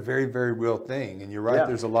PTSD is a very, very real thing, and you're right. Yeah.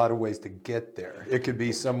 There's a lot of ways to get there. It could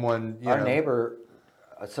be someone. Our neighbor,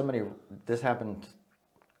 somebody. This happened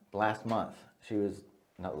last month. She was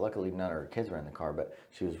luckily none of her kids were in the car, but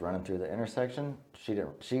she was running through the intersection. She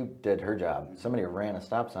did her job. Somebody ran a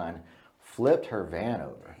stop sign, flipped her van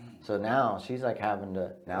over. So now she's like having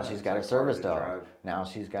to. Now she's got a like service hard to dog. drive. Now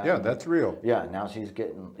she's got. Yeah, that's real. Yeah, now she's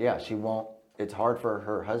getting. Yeah, she won't. It's hard for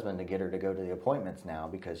her husband to get her to go to the appointments now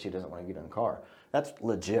because she doesn't want to get in the car. That's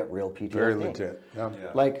legit, real PTSD. Very legit. Yeah.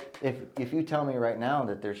 Yeah. Like if you tell me right now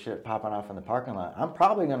that there's shit popping off in the parking lot, I'm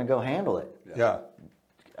probably going to go handle it Yeah.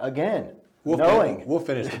 again, We'll knowing. we'll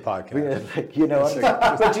finish the podcast. You know,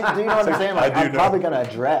 but do you know what I'm saying? Like, I do I'm know. probably going to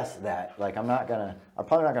address that. Like, I'm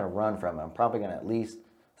probably not going to run from it. I'm probably going to at least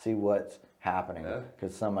see what's happening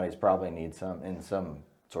because somebody's probably needs some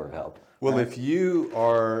sort of help. Well, right? if you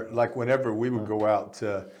are like, whenever we would go out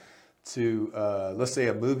to let's say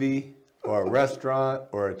a movie or a restaurant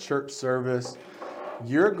or a church service,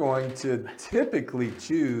 you're going to typically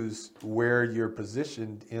choose where you're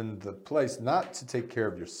positioned in the place, not to take care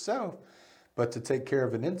of yourself, but to take care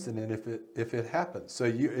of an incident if it happens. So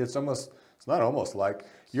it's not almost like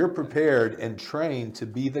you're prepared and trained to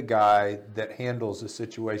be the guy that handles a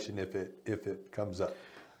situation if it comes up.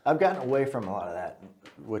 I've gotten away from a lot of that,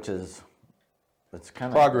 which is it's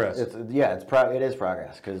kind of Progress. It is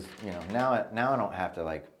progress because now I don't have to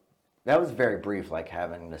like. That was very brief, like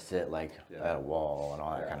having to sit like at a wall and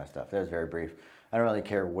all that kind of stuff. That was very brief. I don't really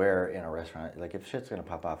care where in a restaurant. Like if shit's gonna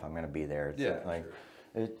pop off, I'm gonna be there. It's like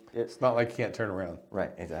it's It's not like you can't turn around.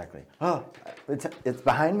 right, exactly. Oh, it's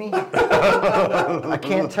behind me. I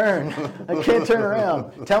can't turn. I can't turn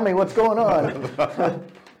around. Tell me what's going on.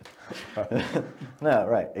 No,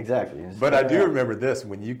 right, exactly. Just But I turn do around. remember this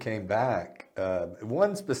when you came back.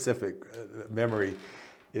 One specific memory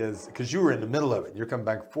is because you were in the middle of it. You're coming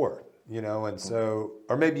back and forth, and so,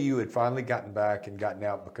 or maybe you had finally gotten back and gotten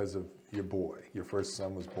out because of your boy. Your first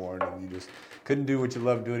son was born, and you just couldn't do what you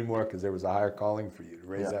loved to do anymore because there was a higher calling for you to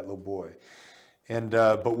raise that little boy. And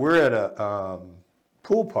but we're at a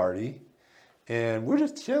pool party, and we're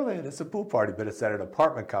just chilling. It's a pool party, but it's at an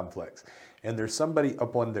apartment complex, and there's somebody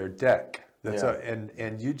up on their deck. That's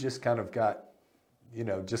and you just kind of got,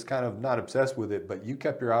 just kind of not obsessed with it, but you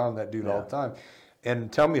kept your eye on that dude all the time.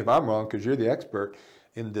 And tell me if I'm wrong, because you're the expert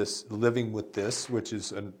in this, living with this, which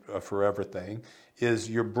is a forever thing, is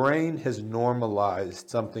your brain has normalized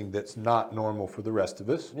something that's not normal for the rest of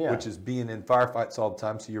us, which is being in firefights all the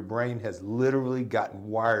time. So your brain has literally gotten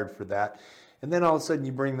wired for that. And then all of a sudden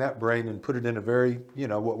you bring that brain and put it in a very,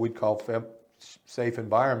 what we'd call safe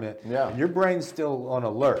environment. Yeah. And your brain's still on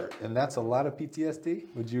alert. And that's a lot of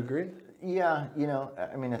PTSD. Would you agree? Yeah,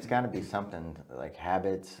 I mean, it's got to be something like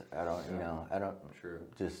habits. I don't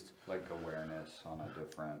just like awareness on a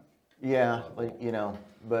different. Yeah, level.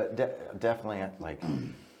 but definitely like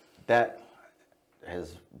that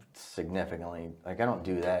has significantly, I don't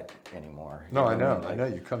do that anymore. No, I know. I know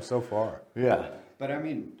you've come so far. Yeah. But I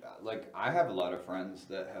mean, I have a lot of friends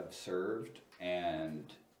that have served, and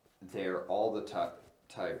they're all the type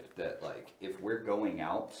that if we're going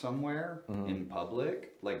out somewhere in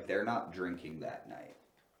public, they're not drinking that night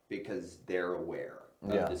because they're aware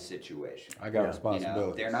of the situation. I got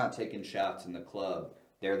responsibility. They're not taking shots in the club.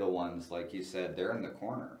 They're the ones, like you said, they're in the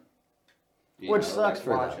corner. Which sucks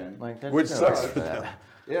for them. Which sucks for them.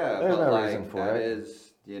 Yeah, there's but no reason for that it.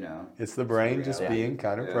 is, It's the brain just being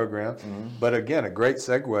kind of programmed. But again, a great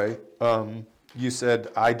segue. You said,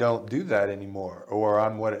 I don't do that anymore, or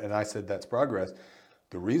and I said, that's progress.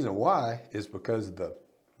 The reason why is because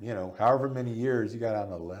however many years you got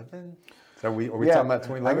on 11. So are we talking about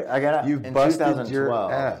 2011? You busted your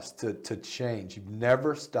ass to change. You've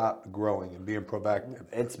never stopped growing and being proactive.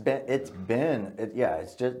 It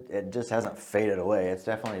just hasn't faded away. It's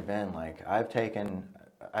definitely been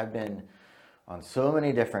I've been on so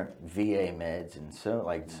many different VA meds and so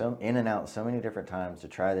in and out so many different times to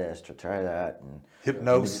try this, to try that, and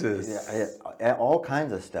hypnosis, all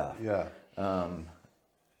kinds of stuff. Yeah.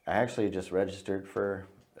 I actually just registered for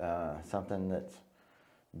something that's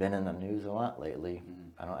been in the news a lot lately.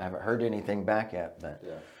 I haven't heard anything back yet, but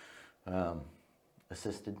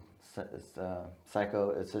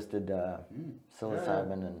psycho-assisted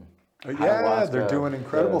psilocybin and ayahuasca. They're doing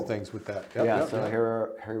incredible things with that.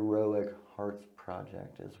 Heroic Hearts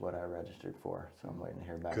Project is what I registered for, so I'm waiting to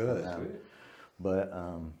hear back from them. But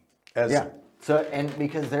so and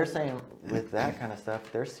because they're saying with that kind of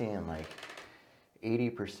stuff, they're seeing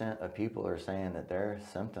 80% of people are saying that their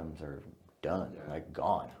symptoms are done,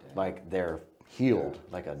 gone, they're healed,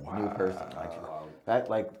 like a new person,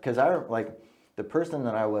 because the person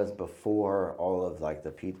that I was before all of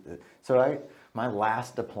my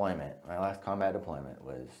last combat deployment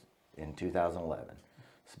was in 2011,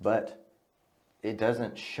 but it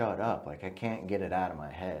doesn't shut up. I can't get it out of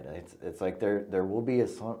my head. It's there will be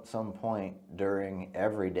some point during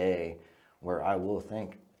every day where I will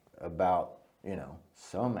think about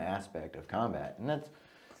some aspect of combat, and that's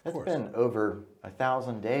been over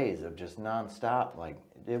 1,000 days of just nonstop.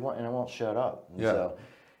 It won't shut up. And so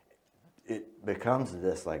it becomes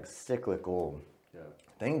this cyclical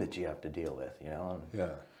thing that you have to deal with. In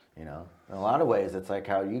a lot of ways, it's like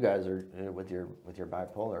how you guys are with your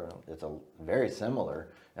bipolar. It's very similar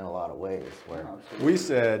in a lot of ways. Where we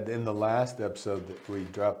said in the last episode that we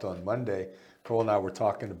dropped on Monday, Cole and I were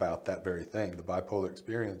talking about that very thing, the bipolar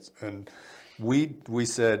experience, and we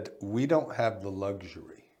said we don't have the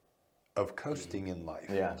luxury of coasting in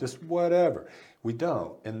life, just whatever. We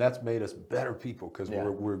don't, and that's made us better people because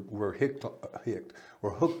we're hooked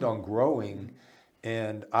on growing.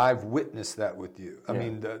 And I've witnessed that with you. I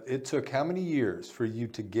mean, it took how many years for you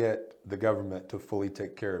to get the government to fully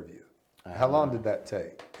take care of you? How long did that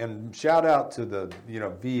take? And shout out to the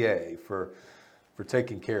VA for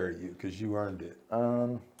taking care of you because you earned it.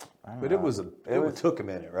 But it took a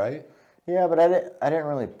minute, right? Yeah, but I didn't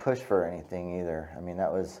really push for anything either. I mean,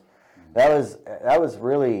 that was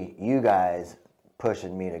really you guys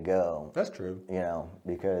pushing me to go. That's true.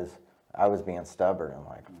 Because I was being stubborn. I'm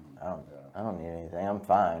like, I don't need anything. I'm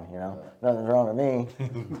fine. Nothing's wrong with me.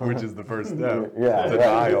 Which is the first step.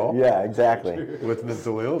 Denial. Yeah, exactly. With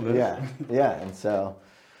mental illness. Yeah, and so,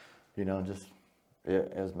 just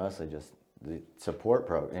it was mostly just the support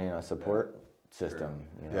support system.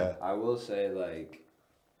 Yeah. I will say,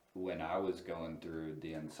 when I was going through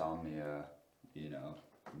the insomnia,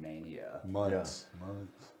 mania. Months.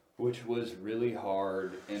 Which was really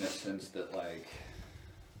hard in a sense that,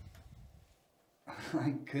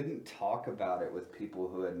 I couldn't talk about it with people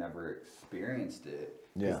who had never experienced it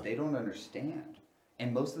because they don't understand.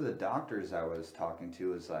 And most of the doctors I was talking to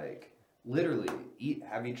was like, literally,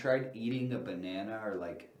 have you tried eating a banana or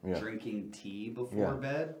like drinking tea before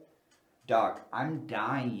bed? Doc, I'm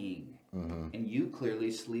dying. And you clearly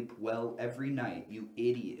sleep well every night, you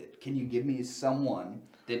idiot. Can you give me someone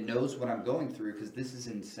that knows what I'm going through? Because this is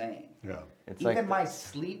insane. Yeah. It's Even like my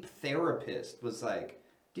sleep therapist was like,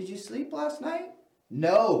 did you sleep last night?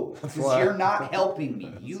 No, because you're not helping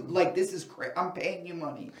me. You like this is I'm paying you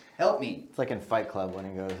money. Help me. It's like in Fight Club when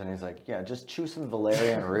he goes and he's like, yeah, just chew some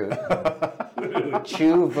valerian root.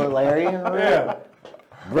 Chew valerian root? Yeah.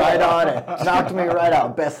 Right on it. Knocked me right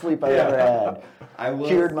out. Best sleep I've ever had.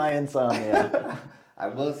 Cured my insomnia. I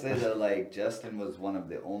will say that like Justin was one of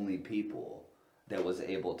the only people that was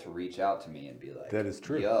able to reach out to me and be like, That is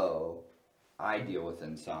true. Yo, I deal with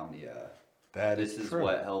insomnia. This is true.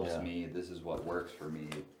 what helps me. This is what works for me.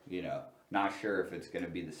 You know, not sure if it's going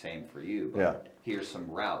to be the same for you, but here's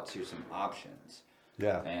some routes. Here's some options.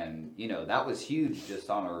 Yeah. And you know that was huge, just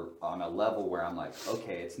on a level where I'm like,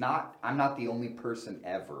 okay, I'm not the only person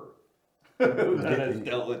ever that has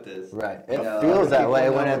dealt with this. Right. It feels that way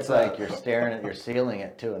when it's like you're staring at your ceiling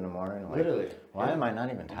at 2 a.m. Like, literally. Why am I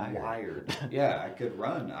not even tired? I'm wired. Yeah, I could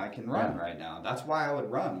run. I can run right now. That's why I would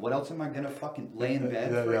run. What else am I gonna fucking lay in bed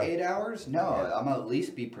for 8 hours? No, I'm gonna at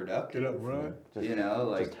least be productive. Get up and run. Just, you know,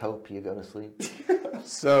 like just hope you go to sleep.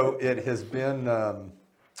 So it has been,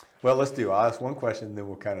 well, I'll ask one question and then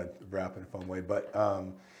we'll kind of wrap in a fun way. But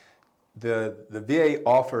the VA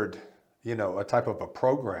offered, you know, a type of a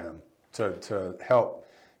program to help,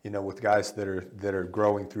 you know, with guys that are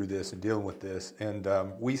growing through this and dealing with this. And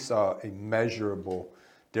we saw a measurable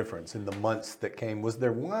difference in the months that came. Was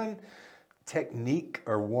there one technique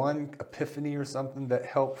or one epiphany or something that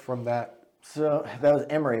helped from that? So that was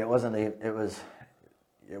Emory. It wasn't.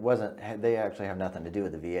 They actually have nothing to do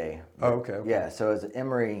with the VA. Oh, okay. Yeah. So it's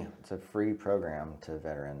Emory. It's a free program to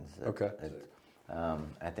veterans. Okay.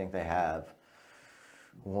 I think they have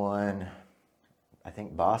one. I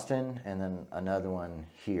think Boston, and then another one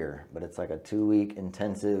here. But it's like a 2-week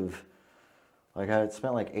intensive. Like I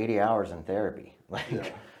spent like 80 hours in therapy.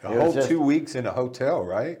 Like A whole 2 weeks in a hotel,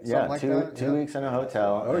 right? Yeah, Something like that? two weeks in a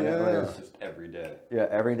hotel. Oh, and yeah, it was, just every day. Yeah,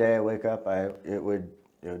 every day I wake up, it would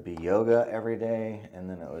be yoga every day, and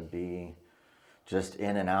then it would be just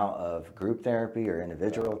in and out of group therapy or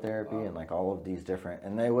individual therapy, and like all of these different.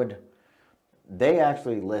 And they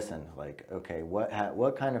actually listened. Like, okay, what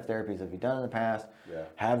kind of therapies have you done in the past? Yeah.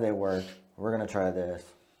 Have they worked? We're gonna try this.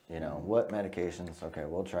 You know, what medications? Okay,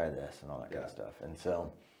 we'll try this and all that kind of stuff. And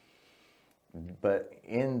so, but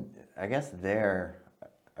I guess there,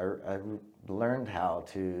 I learned how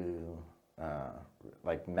to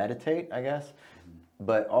like meditate, I guess.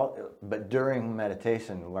 But during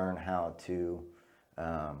meditation, learn how to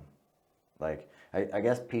I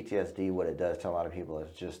guess PTSD. What it does to a lot of people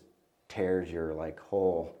is just tears your like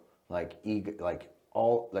whole like ego, like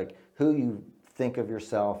all like who you think of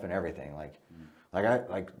yourself and everything. Like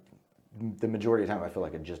the majority of the time I feel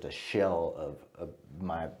like it's just a shell of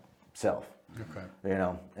myself. Okay. You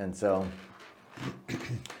know, and so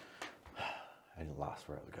I lost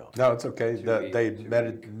where I was going. No, it's okay. They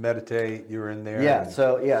meditate. You're in there. Yeah.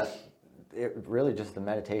 So yeah, it really just the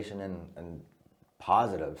meditation and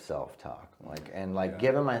positive self-talk,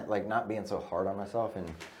 giving my not being so hard on myself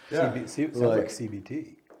and Sounds like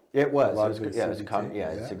CBT. It was. CBT.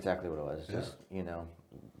 It's exactly what it was. Just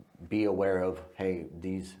be aware of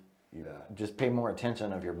just pay more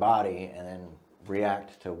attention of your body and then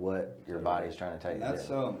react to what your body's trying to tell you. That's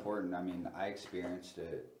so important. I mean, I experienced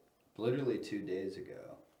it literally 2 days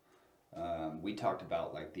ago. We talked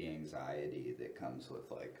about like the anxiety that comes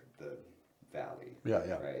with like the valley.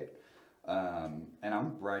 Yeah. Right. And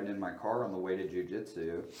I'm riding in my car on the way to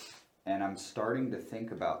jiu-jitsu, and I'm starting to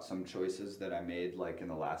think about some choices that I made like in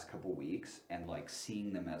the last couple weeks and like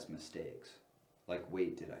seeing them as mistakes. Like,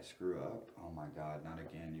 wait, did I screw up? Oh my God, not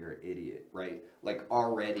again. You're an idiot, right? Like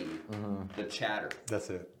already the chatter. That's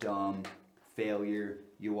it. Dumb, failure,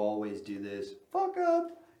 you always do this, fuck up.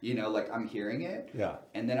 You know, like I'm hearing it. Yeah.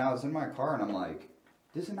 And then I was in my car and I'm like,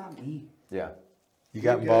 this is not me. Yeah. You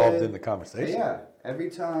got involved in the conversation. Yeah. Every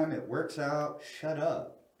time it works out, shut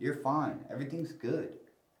up. You're fine. Everything's good.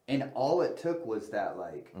 And all it took was that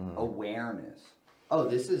like awareness. Oh,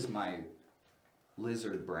 this is my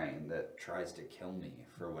lizard brain that tries to kill me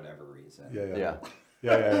for whatever reason.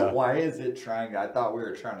 Yeah. Why is it trying? I thought we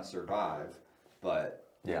were trying to survive, but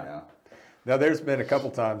you know. Now, there's been a couple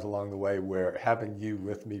times along the way where having you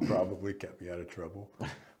with me probably kept me out of trouble.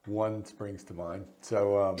 One springs to mind.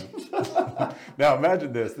 So now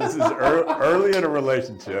imagine this. This is early in a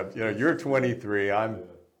relationship. You know, you're 23. I'm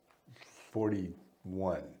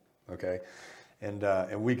 41. Okay.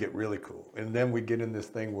 and we get really cool. And then we get in this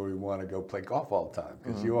thing where we want to go play golf all the time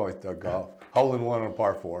because you always dug golf. Hole in one on a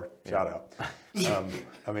par 4. Shout out.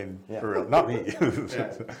 I mean, for real, not me.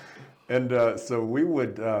 And so we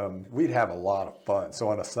would we'd have a lot of fun. So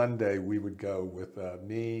on a Sunday we would go with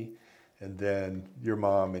me and then your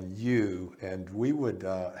mom and you, and we would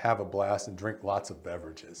have a blast and drink lots of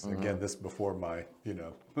beverages. Again, this before my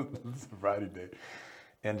sobriety date.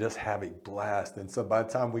 And just have a blast. And so by the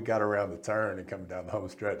time we got around the turn and coming down the home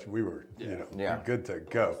stretch, we were, good to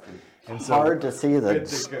go. And so, hard to see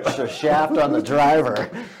the shaft on the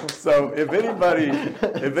driver. So if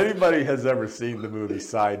anybody has ever seen the movie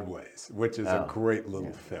Sideways, which is a great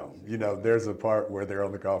little film, there's a part where they're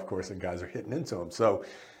on the golf course and guys are hitting into them. So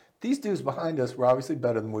these dudes behind us were obviously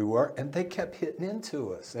better than we were, and they kept hitting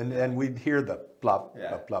into us. And we'd hear the plop,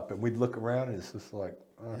 plop, plop, and we'd look around, and it's just like,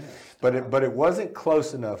 but it wasn't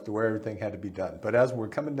close enough to where everything had to be done. But as we're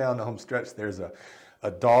coming down the home stretch, there's a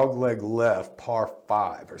dog leg left, par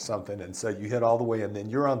 5 or something, and so you hit all the way, and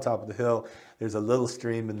then you're on top of the hill. There's a little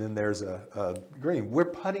stream, and then there's a green. We're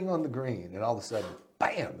putting on the green, and all of a sudden,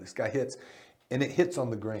 bam! This guy hits, and it hits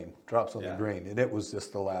on the green, drops on the green, and it was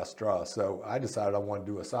just the last straw. So I decided I wanted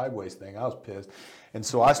to do a sideways thing. I was pissed. And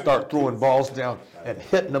so I start throwing balls down and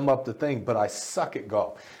hitting them up the thing, but I suck at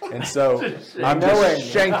golf. And so I'm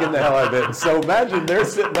just shanking the hell out of it. And so imagine they're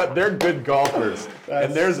sitting up, they're good golfers,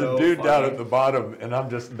 and there's a dude down at the bottom, and I'm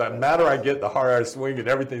just, the madder I get, the harder I swing, and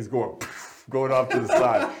everything's going off to the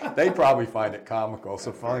side. They probably find it comical.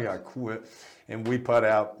 So finally I quit. And we putt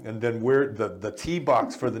out, and then the tee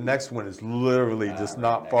box for the next one is literally just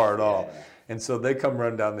not far at all. And so they come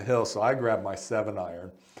running down the hill, so I grab my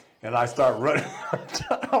 7-iron, and I start running.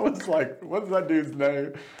 I was like, what's that dude's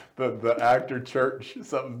name? The actor Church,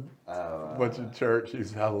 something, bunch of Church.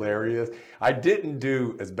 He's hilarious. I didn't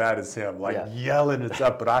do as bad as him, yelling and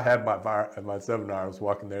stuff, but I had my 7-iron. I was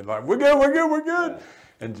walking there like, we're good. Yeah.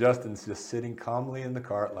 And Justin's just sitting calmly in the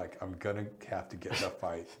cart like, I'm going to have to get in a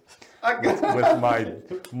fight with my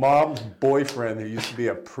mom's boyfriend who used to be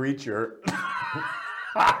a preacher.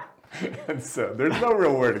 And so there's no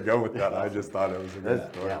real where to go with that. I just thought it was a good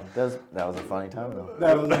story. Yeah, that was a funny time, though.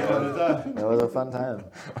 That was a fun time. That was a fun time.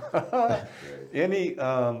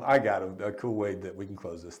 I got a cool way that we can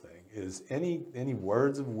close this thing. Is any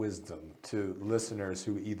words of wisdom to listeners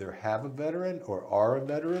who either have a veteran or are a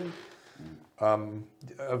veteran,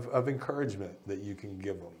 of encouragement that you can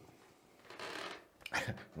give them?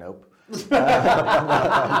 Nope. All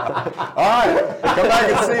right, come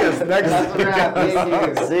back and see us next week.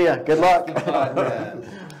 See ya. Good luck.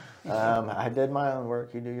 I did my own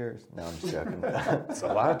work. You do yours. No, I'm just joking. There's a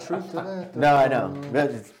lot of truth to that. No, I know.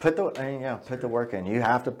 But put the work in. You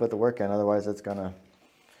have to put the work in. Otherwise, it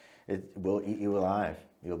will eat you alive.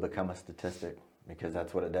 You'll become a statistic because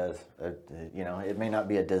that's what it does. It may not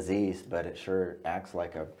be a disease, but it sure acts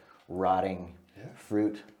like a rotting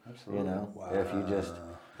fruit. Absolutely. Wow. If you just.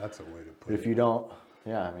 That's a way to put it. If you don't,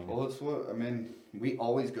 Well, it's we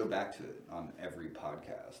always go back to it on every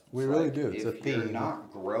podcast. We really do. It's a theme. If you're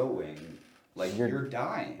not growing, you're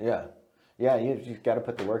dying. Yeah. Yeah, you've got to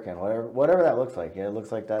put the work in, whatever that looks like. It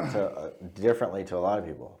looks like that differently to a lot of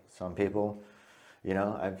people. Some people,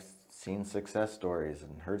 I've seen success stories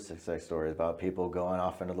and heard success stories about people going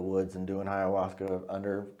off into the woods and doing ayahuasca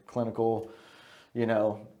under clinical,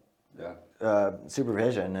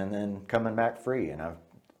 supervision and then coming back free. And I've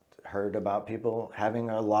heard about people having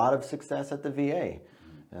a lot of success at the VA.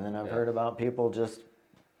 And then I've heard about people just,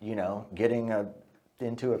 getting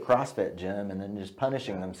into a CrossFit gym and then just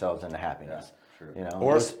punishing themselves into happiness. Yeah,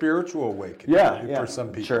 or a spiritual awakening for some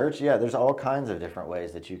people. Church, there's all kinds of different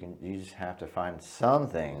ways that you just have to find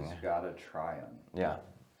something. You got to try them. Yeah.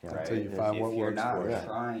 Right? Until you find what works for you. If you're not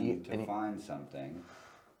trying to find something.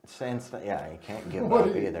 You can't give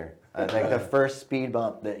up either. I think the first speed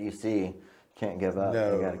bump that you see, can't give up.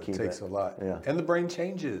 No, you gotta keep it takes a lot. Yeah. And the brain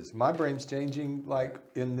changes. My brain's changing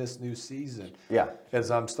in this new season. Yeah. As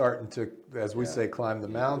I'm starting to, as we say, climb the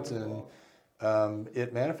mountain,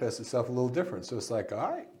 it manifests itself a little different. So it's like,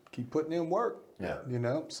 all right, keep putting in work. Yeah.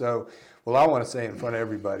 So, I want to say in front of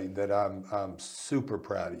everybody that I'm super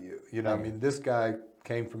proud of you. This guy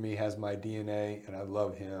came from me, has my DNA, and I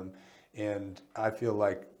love him. And I feel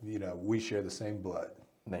like, we share the same blood.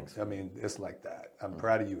 Thanks. It's like that. I'm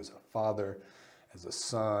proud of you as a father, as a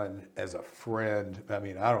son, as a friend.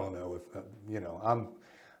 I don't know if,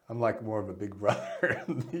 I'm like more of a big brother,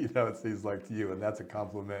 it seems like to you, and that's a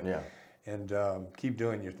compliment. Yeah. And keep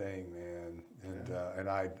doing your thing, man. And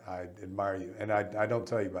I admire you. And I don't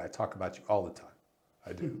tell you, but I talk about you all the time.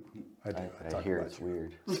 I do. I I hear it's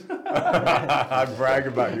weird. I brag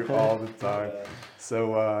about you all the time.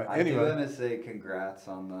 So I do anyway. want to say congrats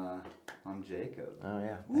on Jacob. Oh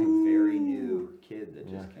yeah. It's a very new kid that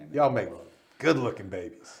just came. Y'all make good-looking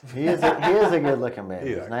babies. He is a good-looking baby.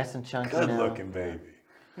 He's He's a nice and chunky now. Good-looking baby.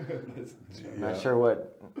 I'm not sure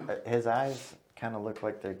what his eyes kind of look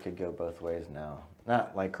like. They could go both ways now.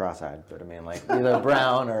 Not like cross-eyed, but I mean like either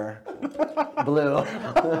brown or blue.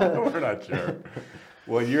 We're not sure.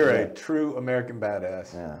 Well, you're a true American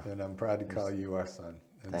badass, Yeah. and I'm proud to call you our son.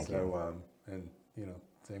 And Thank so, you. And you know,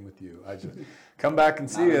 same with you. I just come back and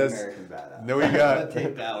see Not an us. American badass. No, we got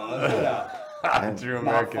Take that one. true Not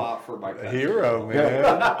American fought for my country. hero,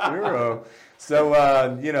 man, hero.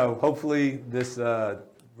 So, you know, hopefully this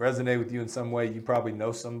resonate with you in some way. You probably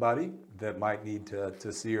know somebody that might need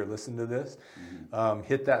to see or listen to this.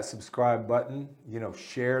 Hit that subscribe button. You know,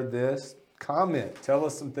 share this. Comment. Tell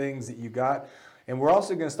us some things that you got. And we're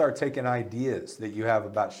also going to start taking ideas that you have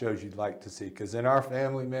about shows you'd like to see. Because in our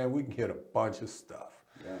family, man, we can hit a bunch of stuff.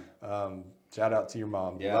 Yeah. Shout out to your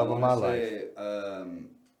mom. Yeah, Love I of my wanna life.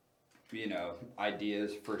 say, you know,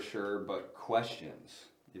 ideas for sure, but questions.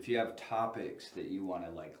 If you have topics that you want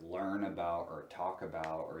to like learn about or talk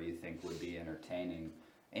about, or you think would be entertaining,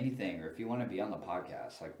 anything, or if you want to be on the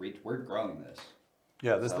podcast, like we're growing this.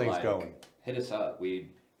 Yeah, this So, thing's like, going. Hit us up.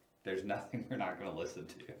 There's nothing we're not going to listen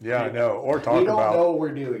to. Yeah, I know. Or talk We don't about. know what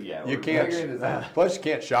we're doing yet. You We're can't. figuring this out. Plus, you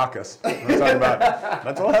can't shock us. We're talking about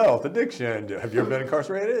mental health, addiction. Have you ever been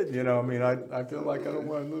incarcerated? You know, I mean, I feel like I don't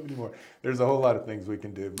want to live anymore. There's a whole lot of things we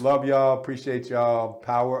can do. Love y'all. Appreciate y'all.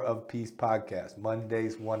 Power of Peace podcast,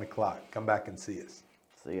 Mondays, 1 o'clock. Come back and see us.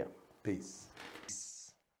 See ya. Peace.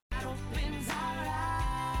 Opens our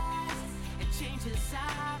eyes and changes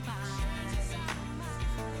our minds.